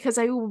 because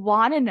I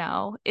want to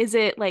know, is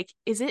it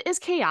as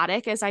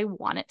chaotic as I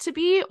want it to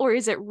be, or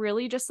is it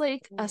really just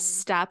like a mm.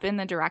 step in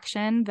the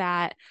direction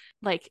that,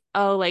 like,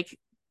 oh, like,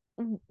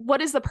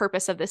 what is the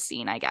purpose of this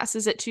scene, I guess?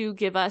 Is it to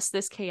give us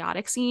this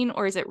chaotic scene,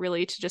 or is it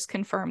really to just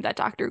confirm that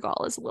Dr.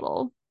 Gall is a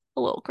little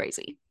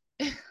crazy?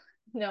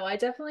 No, I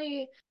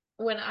definitely,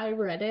 when I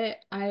read it,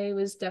 I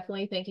was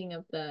definitely thinking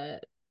of the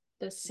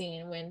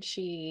scene when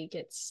she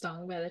gets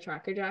stung by the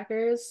tracker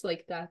jackers.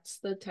 Like that's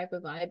the type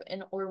of vibe.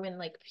 And or when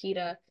like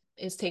PETA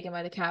is taken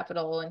by the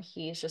Capitol and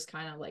he's just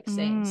kind of like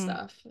saying Mm,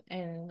 stuff.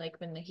 And like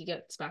when he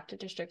gets back to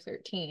District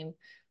 13.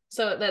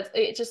 So that's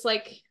it just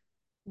like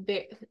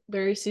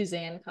very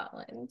Suzanne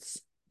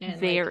Collins and like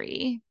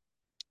very.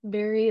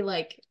 very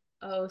like,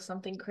 oh,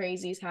 something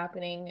crazy is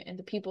happening, and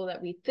the people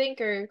that we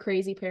think are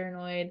crazy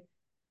paranoid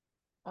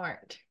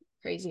aren't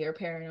crazy or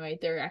paranoid.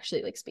 They're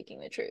actually like speaking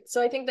the truth.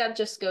 So I think that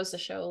just goes to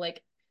show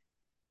like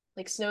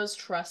Snow's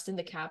trust in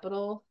the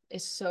Capitol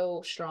is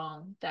so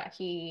strong that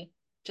he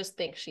just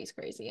thinks she's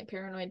crazy and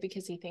paranoid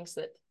because he thinks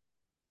that,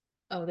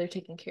 oh, they're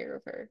taking care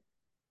of her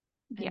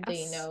and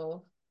they Yes.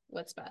 know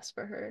what's best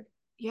for her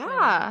when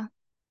Yeah.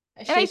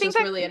 And I she's think just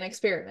that, really an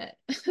experiment.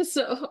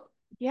 So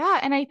yeah.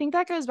 And I think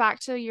that goes back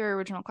to your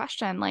original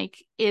question.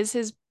 Like, is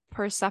his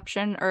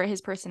perception or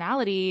his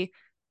personality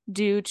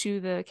due to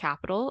the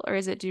Capitol, or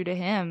is it due to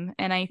him?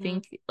 And I mm.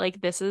 think like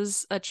this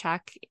is a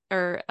check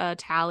or a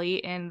tally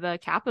in the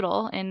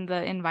Capitol in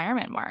the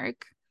environment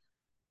mark.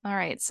 All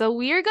right. So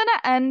we are going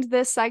to end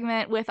this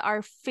segment with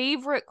our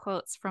favorite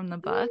quotes from the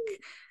book.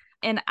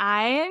 And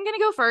I am going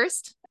to go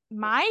first.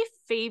 My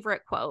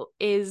favorite quote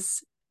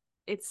is,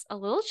 it's a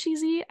little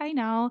cheesy, I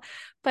know,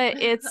 but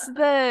it's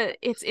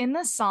in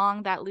the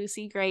song that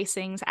Lucy Gray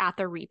sings at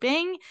the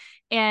reaping,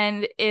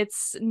 and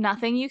it's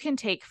nothing you can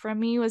take from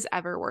me was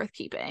ever worth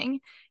keeping.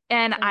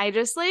 And Oh, I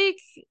just like,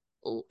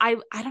 I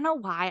don't know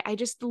why. I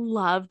just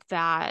loved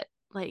that,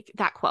 like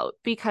that quote,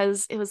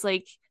 because it was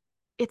like,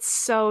 it's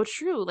so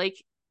true.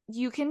 Like,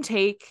 you can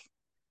take,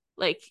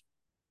 like,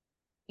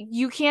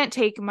 you can't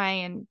take my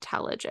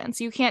intelligence.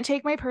 You can't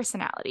take my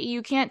personality.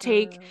 You can't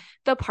take uh,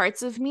 the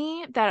parts of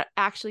me that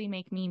actually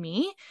make me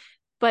me.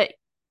 But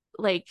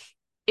like,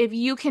 if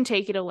you can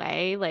take it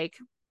away, like,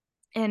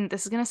 and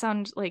this is going to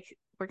sound like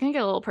we're going to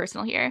get a little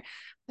personal here,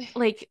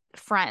 like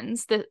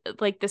friends, that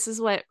like, this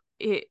is what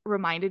it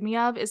reminded me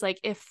of, is like,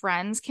 if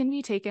friends can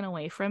be taken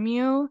away from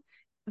you,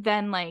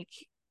 then like,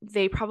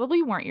 they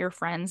probably weren't your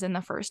friends in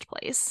the first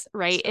place,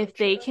 right? so true. If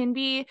they can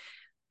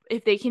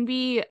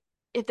be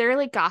if they're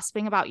like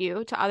gossiping about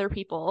you to other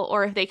people,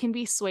 or if they can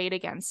be swayed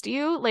against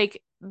you,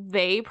 like,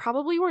 they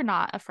probably were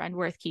not a friend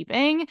worth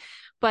keeping.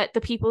 But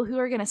the people who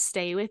are going to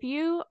stay with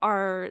you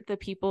are the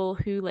people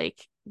who,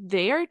 like,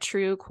 they are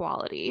true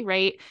quality,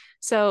 right?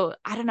 So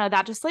I don't know,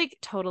 that just like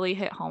totally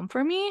hit home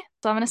for me.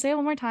 So I'm going to say it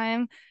one more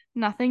time: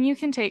 nothing you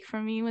can take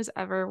from me was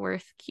ever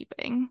worth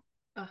keeping.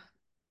 Oh,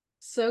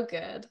 so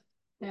good.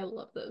 I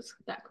love those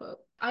that quote.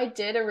 I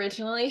did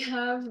originally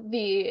have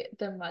the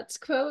Mutz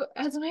quote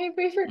as my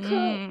favorite quote,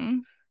 Mm.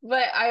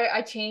 but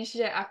I changed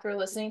it after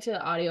listening to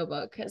the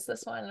audiobook because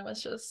this one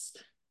was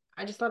just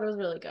I just thought it was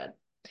really good.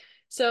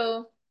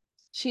 So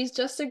she's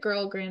just a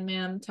girl,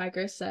 Grandmam,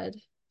 Tigress said.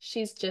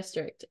 She's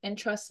district, and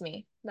trust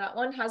me, that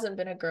one hasn't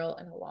been a girl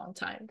in a long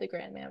time, the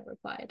Grandmam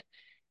replied.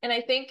 And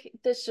I think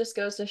this just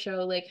goes to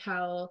show like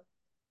how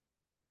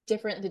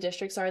different the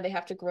districts are. They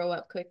have to grow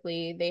up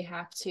quickly. They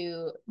have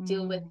to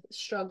deal with Mm.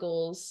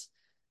 struggles,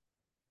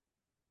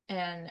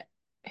 and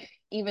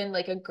even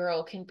like a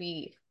girl can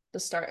be the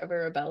start of a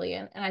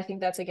rebellion. And I think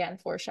that's again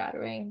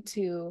foreshadowing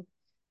to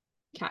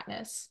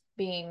Katniss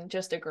being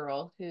just a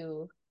girl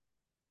who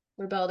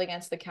rebelled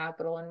against the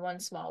Capitol in one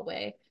small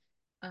way,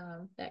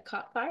 that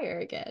caught fire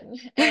again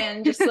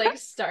and just like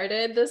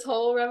started this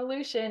whole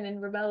revolution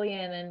and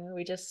rebellion, and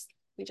we just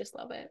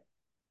love it.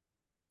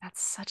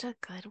 That's such a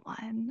good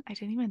one. I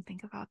didn't even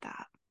think about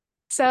that.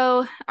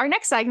 So, our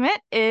next segment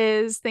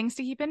is things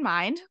to keep in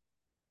mind.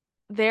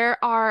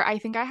 I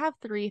think I have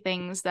three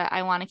things that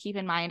I want to keep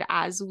in mind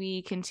as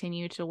we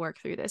continue to work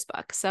through this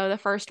book. So, the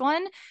first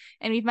one,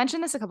 and we've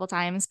mentioned this a couple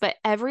times, but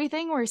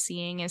everything we're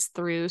seeing is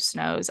through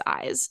Snow's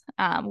eyes.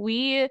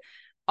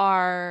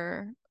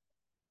 Are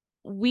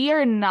we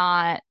are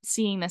not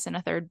seeing this in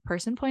a third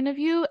person point of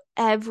view.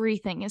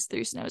 Everything is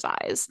through Snow's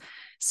eyes.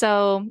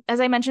 So, as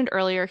I mentioned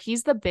earlier,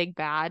 he's the big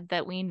bad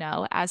that we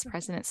know as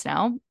President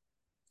Snow.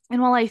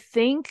 And while I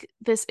think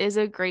this is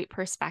a great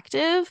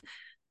perspective,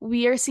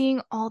 we are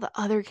seeing all the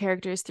other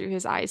characters through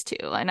his eyes too.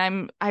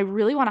 And I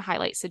really want to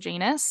highlight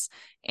Sejanus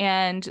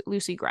and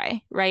Lucy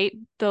Gray, right?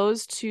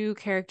 Those two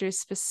characters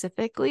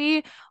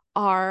specifically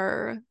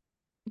are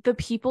the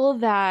people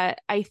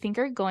that I think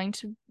are going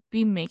to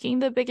be making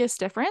the biggest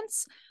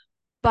difference,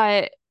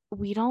 but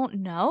we don't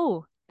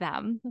know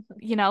them.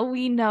 You know,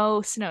 we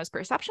know Snow's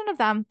perception of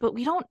them, but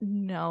we don't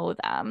know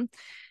them.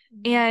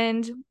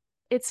 And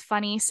it's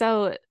funny.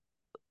 So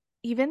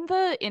even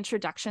the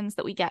introductions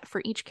that we get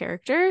for each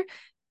character,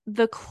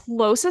 the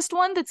closest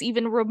one that's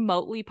even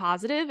remotely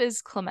positive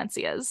is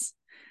Clemencia's.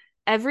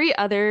 Every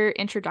other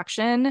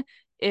introduction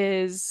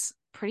is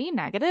pretty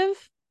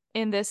negative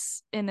in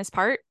this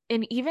part,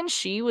 and even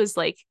she was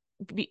like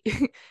be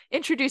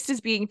introduced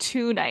as being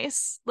too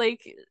nice.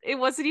 Like it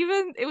wasn't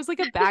even, it was like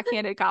a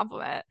backhanded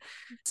compliment.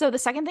 So the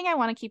second thing I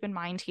want to keep in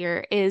mind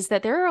here is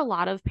that there are a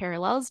lot of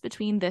parallels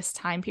between this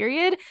time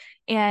period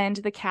and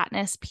the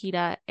Katniss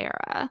Peeta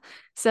era.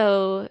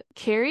 So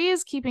Carrie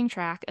is keeping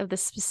track of the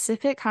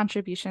specific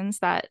contributions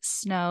that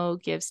Snow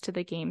gives to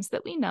the games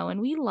that we know and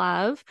we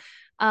love.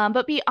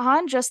 But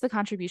beyond just the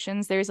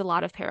contributions, there's a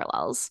lot of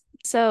parallels.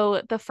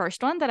 So the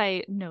first one that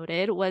I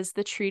noted was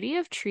the Treaty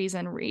of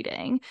Treason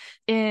reading.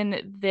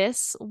 In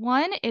this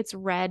one, it's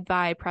read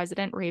by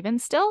President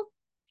Ravenstill.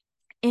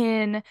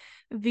 In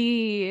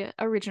the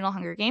original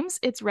Hunger Games,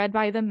 it's read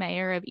by the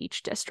mayor of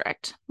each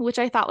district, which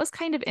I thought was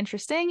kind of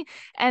interesting.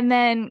 And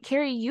then,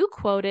 Carrie, you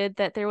quoted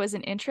that there was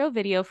an intro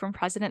video from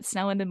President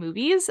Snow in the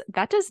movies.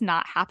 That does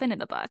not happen in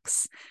the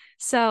books.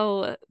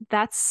 So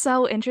that's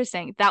so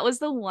interesting. That was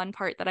the one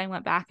part that I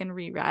went back and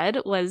reread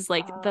was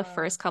like the Uh,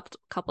 first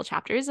couple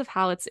chapters of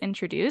how it's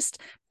introduced,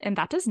 and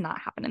that does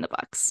not happen in the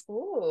books.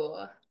 ooh.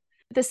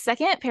 The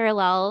second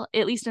parallel,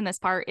 at least in this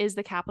part, is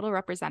the capital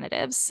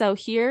representatives. So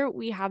here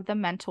we have the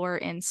mentor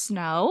in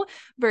Snow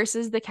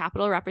versus the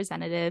capital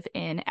representative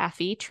in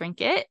Effie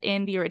Trinket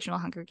in the original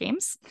Hunger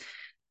Games.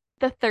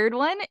 The third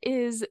one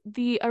is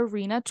the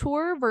arena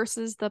tour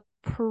versus the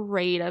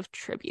parade of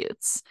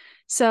tributes.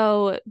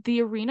 So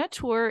the arena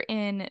tour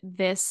in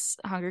this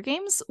Hunger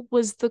Games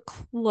was the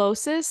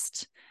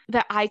closest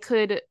that I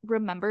could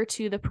remember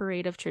to the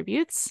parade of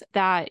tributes,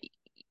 that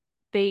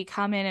they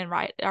come in and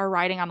are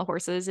riding on the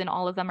horses and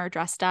all of them are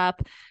dressed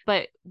up.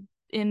 But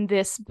in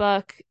this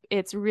book,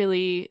 it's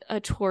really a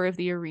tour of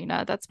the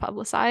arena that's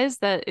publicized.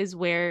 That is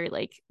where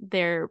like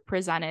they're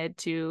presented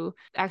to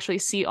actually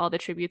see all the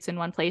tributes in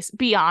one place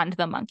beyond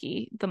the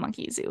monkey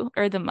zoo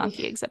or the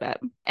monkey exhibit.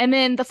 And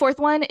then the fourth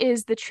one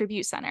is the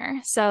tribute center.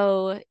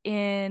 So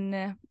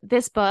in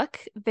this book,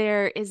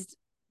 they're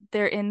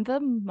in the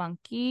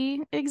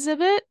monkey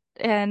exhibit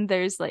and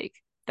there's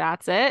like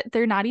that's it.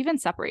 They're not even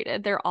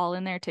separated. They're all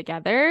in there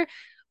together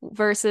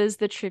versus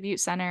the tribute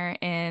center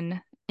in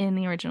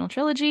the original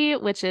trilogy,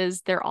 which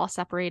is they're all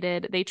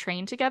separated. They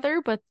train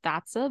together, but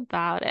that's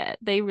about it.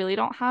 They really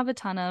don't have a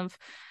ton of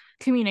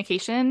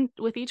communication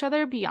with each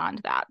other beyond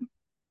that.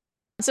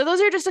 So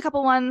those are just a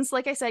couple ones.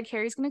 Like I said,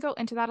 Carrie's going to go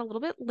into that a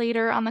little bit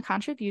later on the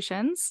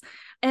contributions.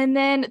 And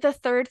then the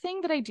third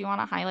thing that I do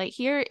want to highlight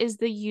here is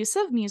the use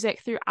of music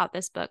throughout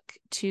this book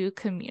to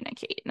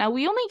communicate. Now,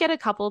 we only get a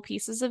couple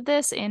pieces of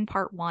this in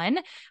part one.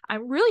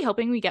 I'm really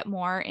hoping we get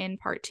more in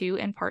part two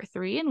and part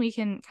three, and we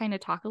can kind of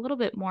talk a little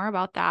bit more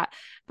about that.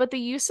 But the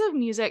use of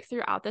music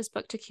throughout this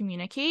book to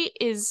communicate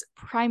is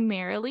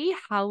primarily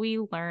how we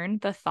learn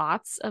the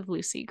thoughts of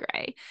Lucy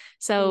Gray.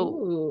 So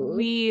Ooh.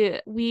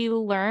 we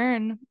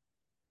learn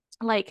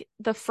like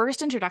the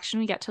first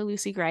introduction we get to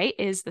Lucy Gray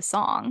is the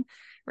song,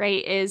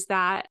 right? Is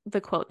that the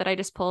quote that I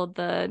just pulled,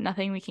 the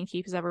nothing we can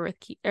keep is ever worth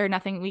keep or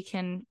nothing we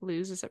can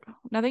lose is ever,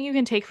 nothing you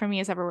can take from me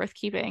is ever worth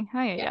keeping.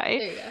 Hi, Yeah, hi.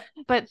 there you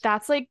go. But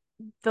that's like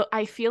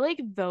I feel like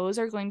those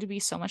are going to be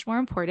so much more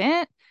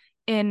important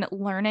in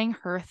learning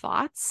her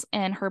thoughts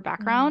and her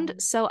background.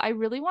 Mm. So I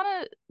really want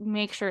to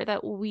make sure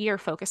that we are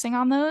focusing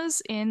on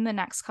those in the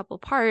next couple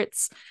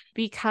parts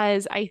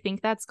because I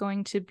think that's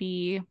going to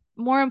be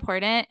more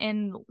important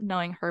in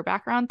knowing her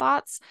background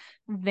thoughts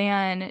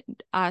than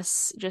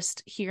us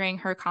just hearing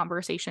her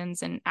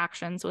conversations and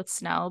actions with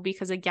Snow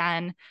because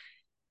again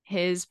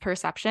his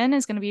perception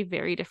is going to be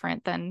very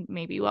different than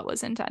maybe what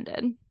was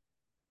intended.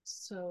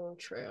 So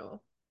true.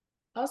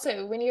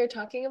 Also, when you're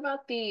talking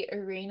about the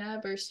arena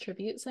versus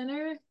tribute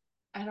center,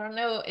 I don't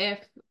know if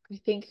I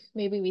think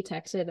maybe we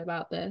texted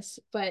about this,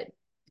 but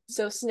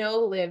so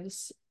Snow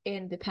lives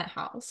in the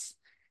penthouse.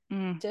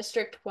 Mm,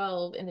 District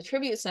 12 in the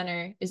tribute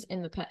center is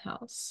in the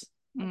penthouse,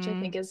 which I mm,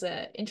 think is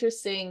a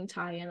interesting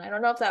tie-in. I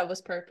don't know if that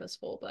was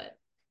purposeful, but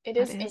it that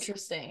is is.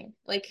 interesting.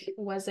 Like,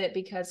 was it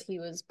because he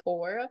was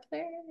poor up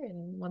there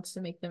and wants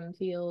to make them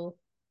feel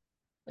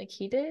like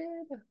he did?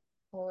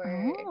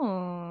 Or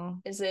Oh,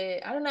 is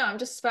it, I don't know, I'm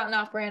just spouting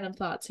off random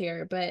thoughts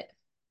here, but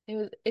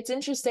it's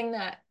interesting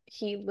that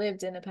he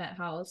lived in a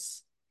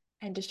penthouse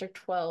and District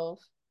 12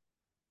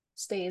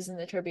 stays in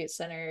the tribute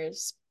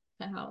center's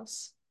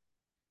penthouse.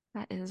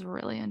 that is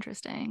really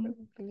interesting.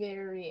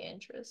 Very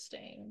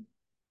interesting.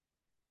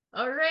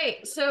 All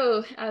right,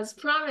 so as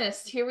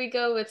promised, here we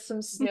go with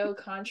some snow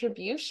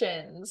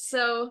contributions.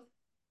 So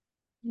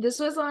This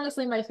was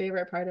honestly my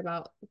favorite part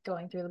about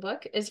going through the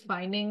book is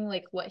finding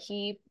like what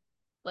he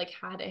like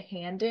had a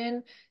hand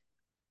in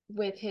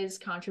with his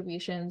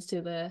contributions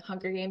to the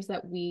Hunger Games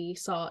that we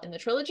saw in the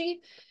trilogy.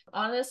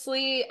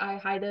 Honestly, I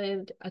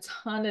highlighted a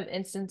ton of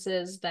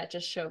instances that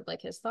just showed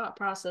like his thought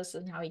process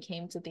and how he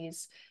came to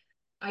these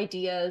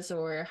ideas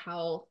or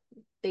how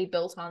they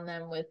built on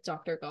them with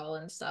Dr. Gall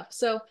and stuff.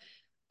 So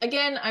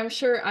again, I'm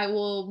sure I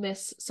will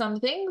miss some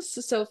things,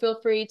 so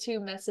feel free to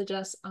message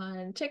us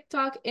on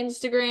TikTok,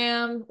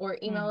 Instagram, or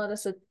email Mm.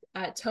 us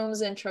at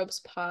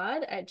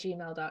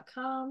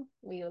tomesandtropespod@gmail.com.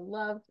 We would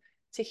love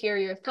to hear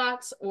your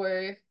thoughts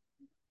or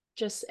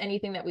just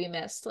anything that we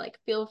missed. Like,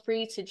 feel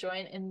free to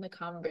join in the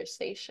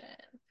conversation.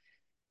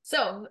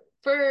 So,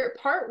 for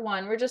part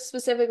one, we're just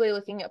specifically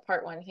looking at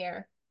part one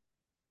here.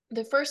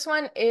 The first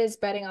one is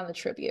betting on the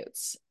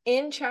tributes.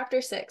 In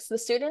chapter 6, the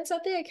students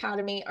at the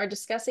academy are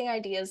discussing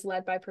ideas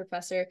led by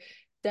Professor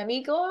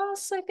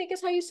Demiglas, I think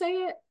is how you say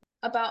it,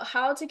 about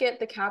how to get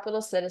the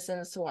capital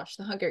citizens to watch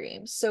the Hunger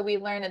Games. So we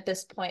learn at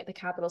this point the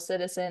capital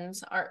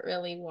citizens aren't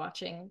really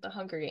watching the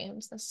Hunger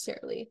Games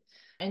necessarily,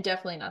 and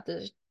definitely not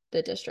the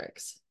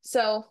districts.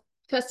 So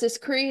Custis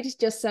Creed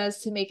just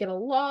says to make it a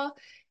law,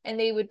 and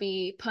they would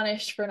be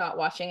punished for not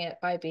watching it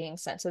by being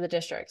sent to the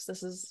districts.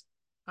 This is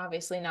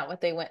obviously not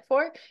what they went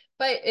for,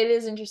 but it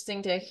is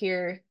interesting to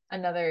hear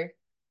another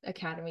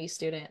Academy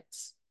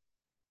student's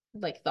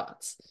like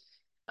thoughts.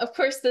 Of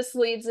course, this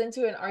leads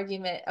into an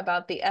argument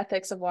about the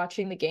ethics of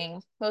watching the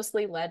game,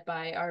 mostly led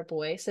by our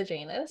boy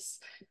Sejanus.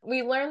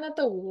 We learn that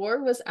the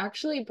war was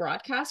actually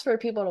broadcast for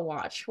people to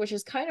watch, which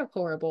is kind of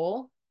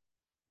horrible,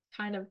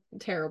 kind of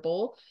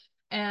terrible,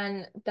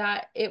 and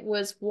that it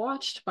was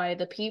watched by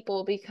the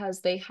people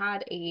because they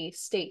had a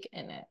stake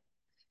in it.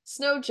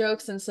 Snow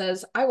jokes and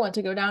says, I want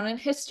to go down in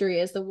history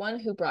as the one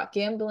who brought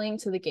gambling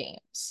to the games.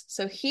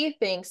 So he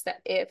thinks that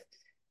if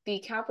the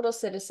capital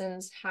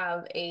citizens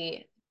have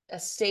a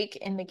stake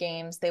in the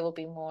games, they will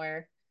be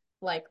more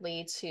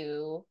likely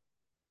to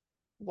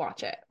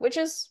watch it, which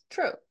is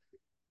true,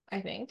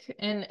 I think,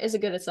 and is a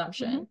good Mm-hmm.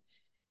 assumption.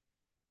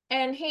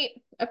 And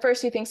he, at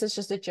first, he thinks it's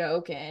just a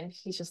joke and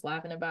he's just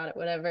laughing about it,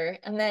 whatever.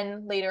 And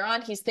then later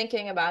on, he's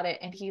thinking about it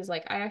and he's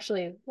like, I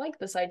actually like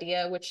this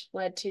idea, which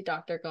led to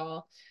Dr.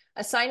 Gall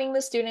assigning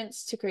the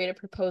students to create a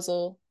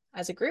proposal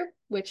as a group,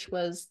 which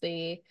was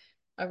the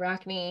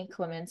Arachne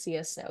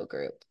Clemencia Snow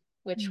group,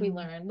 which we Mm.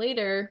 learn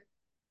later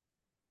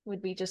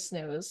would be just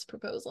Snow's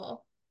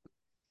proposal.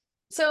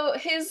 So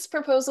his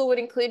proposal would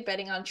include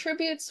betting on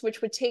tributes,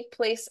 which would take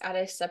place at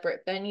a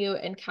separate venue,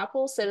 and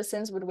capital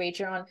citizens would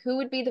wager on who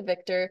would be the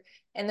victor,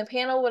 and the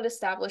panel would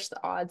establish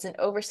the odds and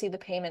oversee the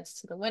payments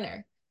to the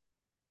winner.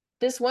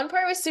 This one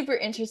part was super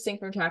interesting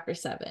from chapter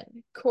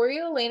 7.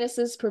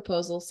 Coriolanus's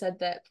proposal said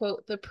that,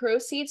 quote, the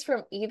proceeds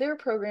from either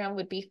program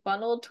would be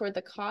funneled toward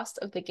the cost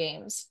of the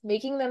games,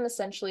 making them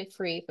essentially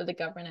free for the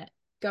government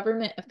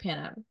of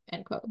Panem,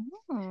 end quote.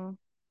 Oh.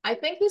 I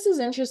think this is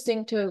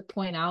interesting to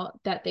point out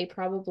that they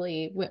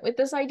probably went with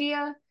this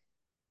idea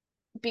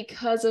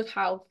because of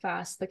how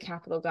fast the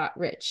capital got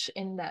rich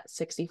in that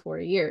 64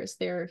 years.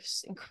 They're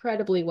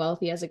incredibly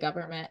wealthy as a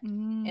government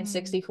in Mm.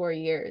 64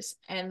 years.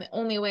 And the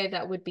only way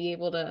that would be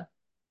able to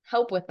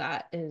help with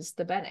that is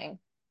the betting.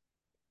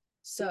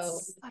 So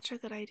That's such a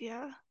good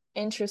idea.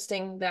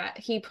 interesting that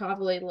he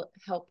probably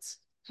helped,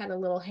 had a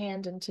little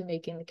hand into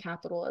making the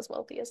capital as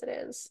wealthy as it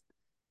is,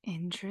 or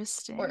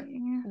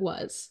Interesting.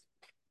 was.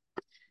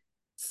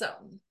 So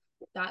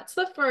that's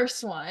the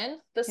first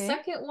one. The Okay.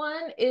 second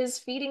one is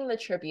feeding the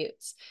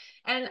tributes.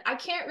 And I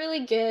can't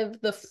really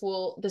give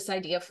this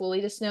idea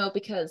fully to Snow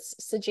because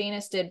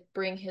Sejanus did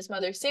bring his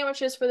mother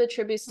sandwiches for the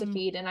tributes to Mm.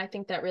 feed, and I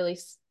think that really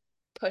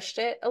pushed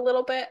it a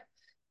little bit.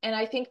 And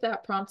I think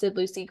that prompted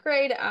Lucy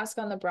Gray to ask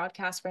on the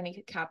broadcast for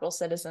any capital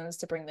citizens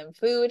to bring them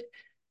food,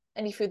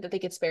 any food that they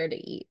could spare to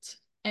eat.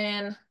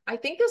 And I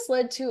think this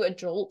led to a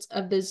jolt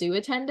of the zoo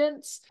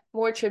attendants.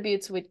 More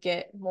tributes would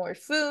get more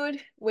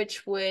food,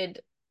 which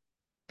would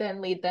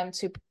then lead them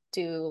to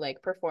do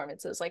like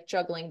performances like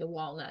juggling the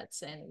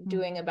walnuts and Mm.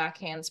 doing a back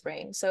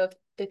handspring. So if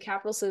the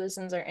capital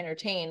citizens are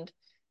entertained,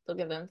 they'll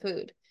give them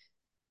food,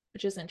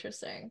 which is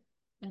interesting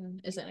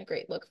and isn't a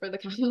great look for the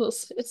capital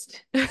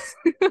citizens.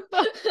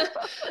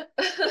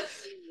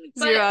 Zero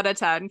But out of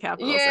 10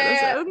 capital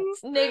yeah, citizens.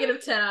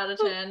 -10 out of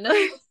 10.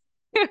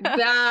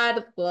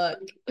 Bad look.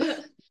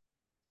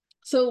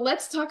 So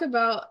let's talk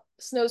about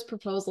Snow's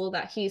proposal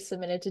that he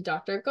submitted to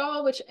Dr.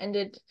 Gall, which he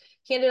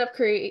ended up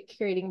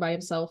creating by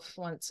himself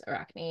once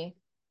Arachne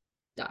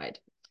died.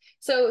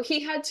 So he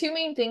had two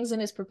main things in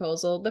his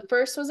proposal. The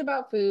first was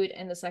about food,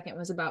 and the second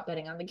was about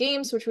betting on the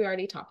games, which we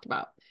already talked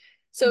about.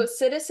 So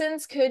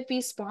citizens could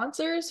be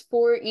sponsors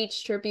for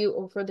each tribute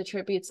or for the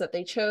tributes that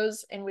they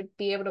chose and would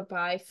be able to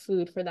buy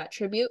food for that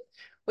tribute,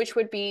 which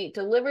would be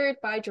delivered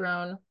by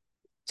drone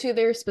to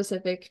their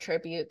specific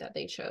tribute that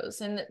they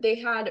chose. And they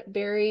had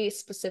very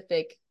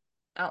specific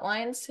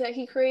outlines that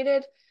he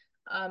created.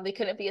 They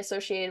couldn't be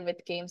associated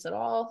with games at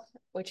all,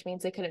 which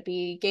means they couldn't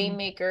be game Mm.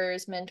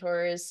 makers,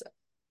 mentors,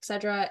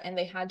 etc. And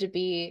they had to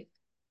be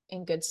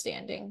in good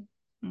standing.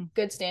 Mm.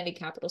 good standing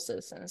capital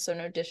citizens. So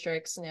no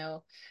districts,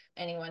 no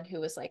anyone who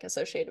was like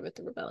associated with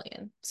the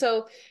rebellion.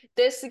 So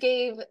this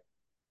gave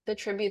the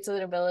tributes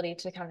an ability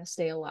to kind of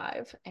stay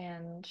alive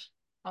and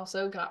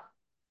also got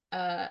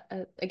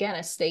again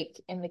a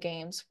stake in the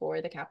games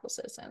for the capital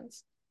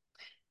citizens.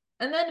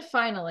 And then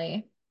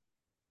finally,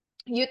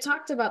 you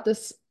talked about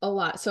this a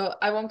lot, so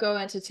I won't go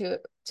into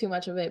too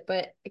much of it,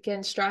 but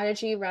again,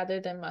 strategy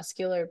rather than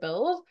muscular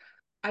build.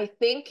 I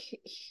think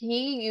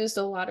he used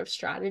a lot of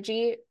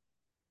strategy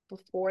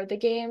before the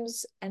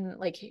games and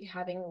like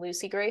having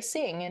Lucy Gray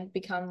sing and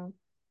become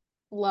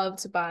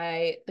loved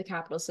by the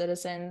capital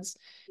citizens,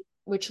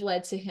 which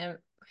led to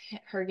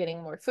her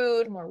getting more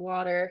food, more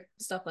water,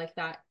 stuff like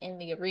that in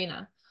the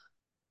arena.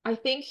 I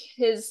think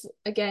his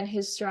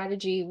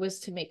strategy was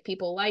to make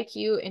people like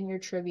you in your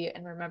tribute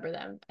and remember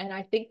them. And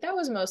I think that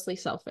was mostly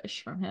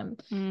selfish from him.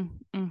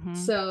 Mm-hmm.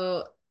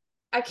 So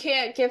I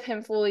can't give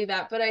him fully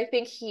that, but I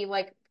think he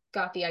like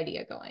got the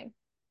idea going.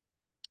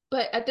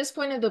 But at this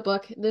point of the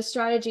book, this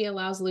strategy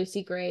allows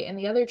Lucy Gray and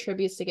the other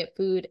tributes to get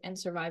food and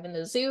survive in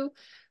the zoo,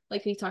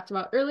 like we talked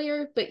about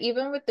earlier. But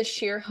even with the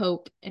sheer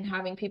hope and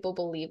having people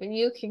believe in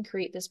you can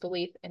create this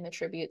belief in the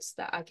tributes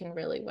that I can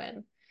really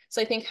win.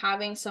 So I think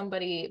having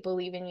somebody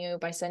believe in you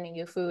by sending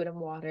you food and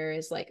water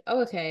is like,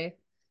 oh, okay,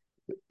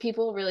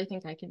 people really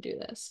think I can do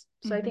this.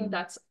 So I think Mm-hmm.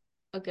 that's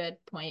a good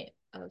point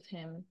of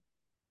him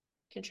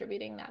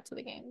contributing that to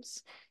the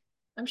games.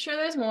 I'm sure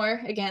there's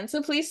more again,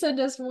 so please send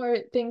us more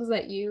things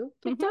that you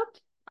picked Mm-hmm. up.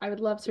 I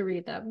would love to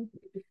read them.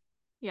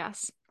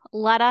 Yes.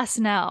 Let us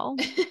know.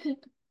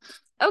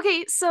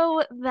 Okay,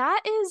 so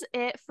that is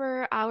it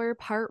for our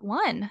part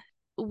one.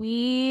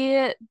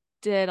 We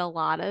did a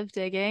lot of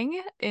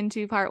digging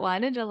into part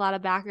one and did a lot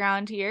of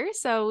background here,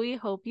 so we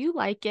hope you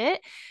like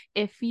it.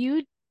 If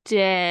you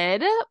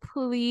did,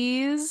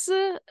 please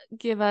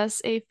give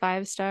us a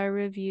 5-star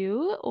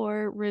review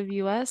or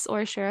review us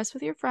or share us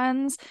with your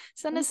friends.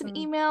 Send us an Mhm.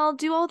 email,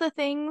 do all the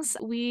things.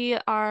 We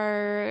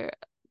are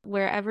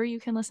wherever you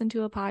can listen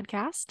to a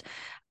podcast.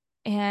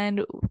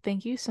 And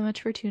thank you so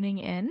much for tuning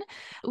in.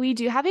 We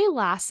do have a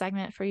last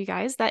segment for you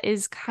guys that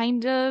is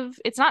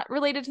it's not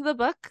related to the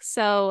book.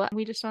 So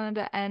we just wanted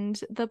to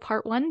end the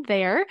part one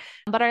there.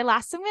 But our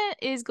last segment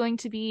is going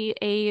to be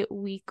a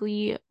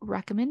weekly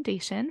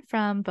recommendation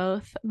from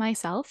both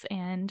myself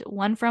and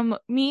one from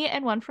me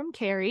and one from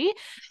Carrie.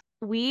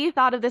 We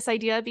thought of this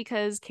idea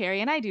because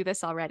Carrie and I do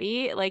this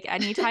already. Like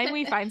anytime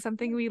we find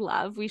something we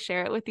love, we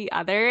share it with the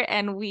other,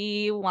 and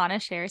we want to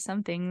share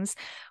some things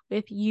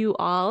with you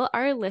all,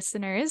 our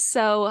listeners.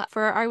 So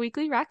for our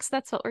weekly recs,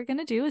 that's what we're going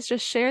to do is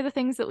just share the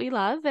things that we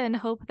love and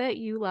hope that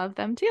you love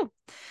them too.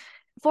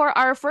 For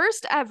our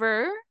first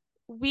ever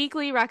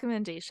weekly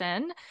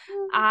recommendation,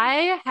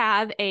 I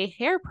have a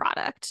hair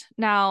product.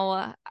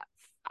 Now,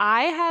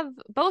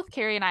 both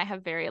Carrie and I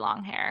have very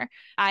long hair.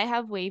 I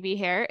have wavy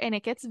hair and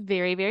it gets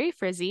very, very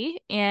frizzy.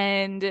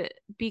 And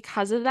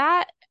because of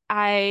that,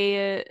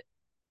 I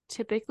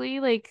typically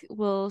like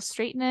will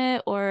straighten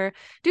it or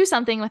do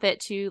something with it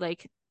to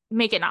like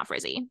make it not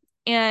frizzy.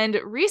 And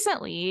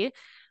recently,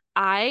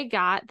 I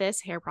got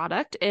this hair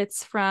product.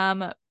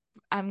 I'm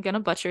gonna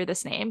butcher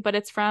this name, but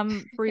it's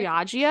from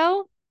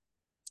Briogeo.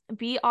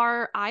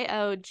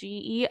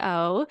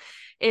 Briogeo.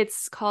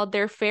 It's called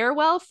their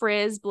Farewell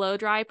Frizz Blow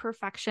Dry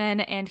Perfection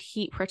and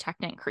Heat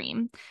Protectant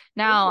Cream.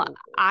 Now, Ooh,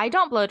 I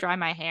don't blow dry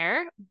my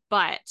hair,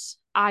 but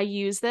I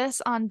use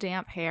this on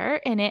damp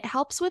hair and it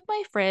helps with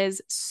my frizz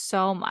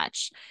so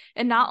much.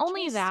 And not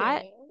only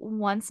that, interesting.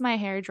 once my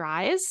hair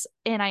dries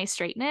and I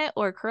straighten it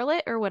or curl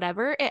it or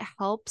whatever,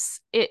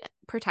 it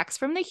protects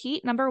from the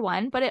heat, number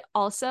one, but it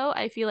also,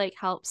 I feel like,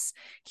 helps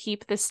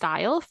keep the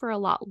style for a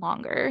lot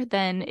longer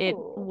than it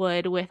Ooh.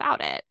 would without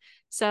it.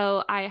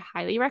 So I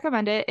highly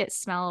recommend it. It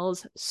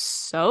smells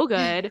so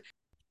good.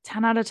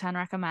 10 out of 10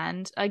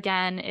 recommend.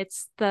 Again,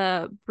 it's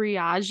the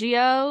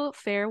Briogeo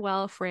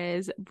Farewell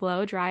Frizz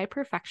Blow Dry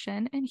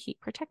Perfection and Heat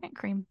Protectant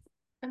Cream.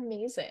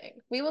 Amazing.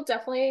 We will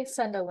definitely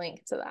send a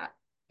link to that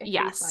if we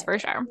Yes, find for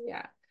it. sure.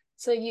 Yeah.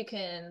 So you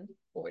can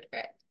order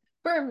it.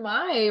 For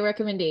my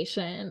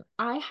recommendation,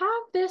 I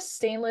have this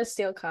stainless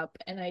steel cup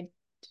and I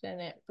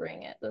didn't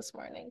bring it this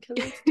morning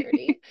because it's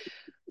dirty.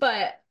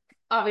 But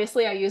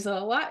obviously I use it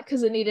a lot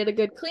because it needed a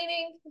good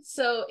cleaning.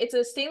 So it's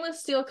a stainless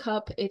steel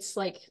cup. It's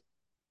like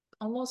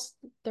almost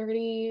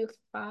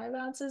 35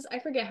 ounces. I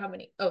forget how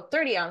many. Oh,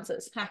 30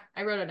 ounces. Ha,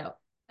 I wrote a note.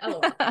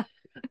 LOL.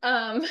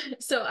 Um,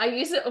 so I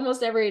use it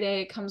almost every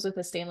day. It comes with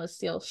a stainless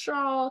steel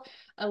straw,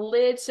 a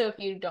lid. So if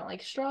you don't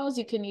like straws,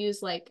 you can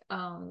use like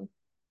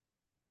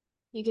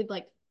you could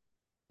like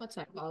what's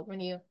that called when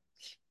you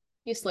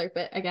slurp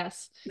it, I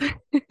guess. I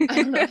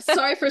don't know.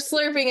 Sorry for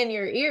slurping in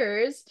your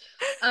ears.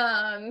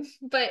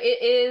 But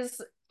it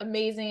is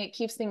amazing. It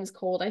keeps things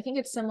cold. I think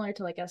it's similar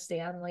to like a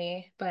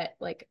Stanley, but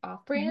like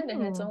off-brand,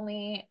 and it's Ooh.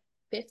 only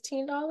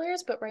 $15,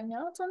 but right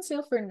now it's on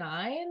sale for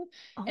 9.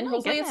 Oh And my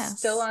hopefully it's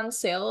still goodness. on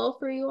sale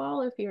for you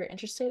all if you're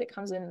interested. It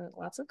comes in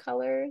lots of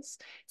colors.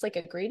 It's like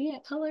a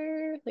gradient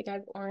color. Like I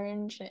have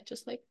orange and it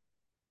just like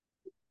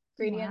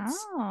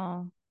gradients.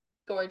 Wow.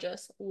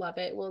 Gorgeous. Love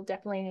it. We'll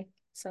definitely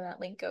send that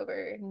link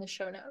over in the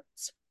show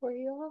notes for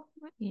you all.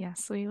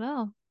 Yes, we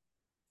will.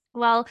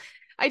 Well,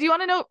 I do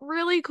want to note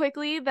really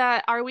quickly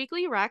that our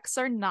weekly recs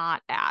are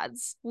not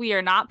ads. We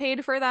are not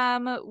paid for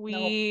them. Nope.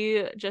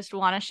 We just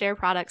want to share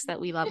products that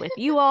we love with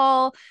you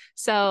all.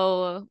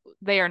 So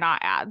they are not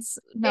ads.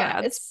 No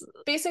Yeah, it's ads.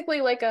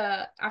 basically like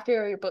a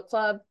after your book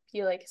club,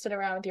 you like sit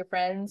around with your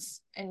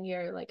friends and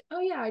you're like, "Oh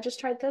yeah, I just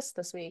tried this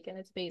week and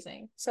it's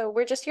amazing." So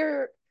we're just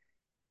your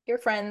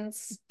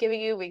friends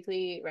giving you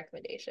weekly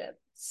recommendations.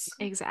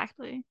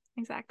 Exactly.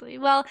 Exactly.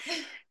 Well,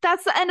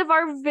 that's the end of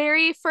our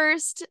very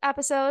first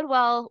episode.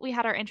 Well, we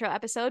had our intro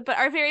episode, but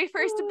our very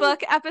first Woo!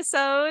 book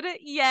episode.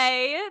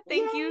 Yay.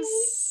 Thank you Yay!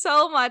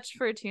 so much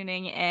for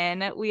tuning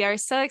in. We are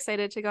so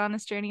excited to go on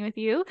this journey with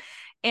you.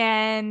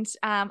 And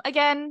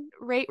again,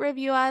 rate,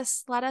 review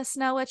us. Let us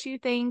know what you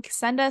think.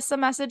 Send us a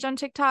message on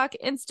TikTok,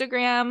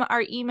 Instagram,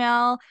 our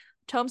email,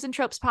 Tomes and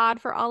Tropes Pod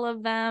for all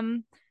of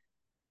them.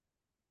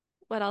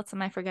 What else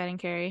am I forgetting,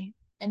 Carrie?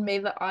 And may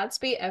the odds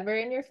be ever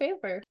in your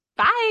favor.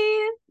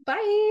 Bye.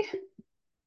 Bye.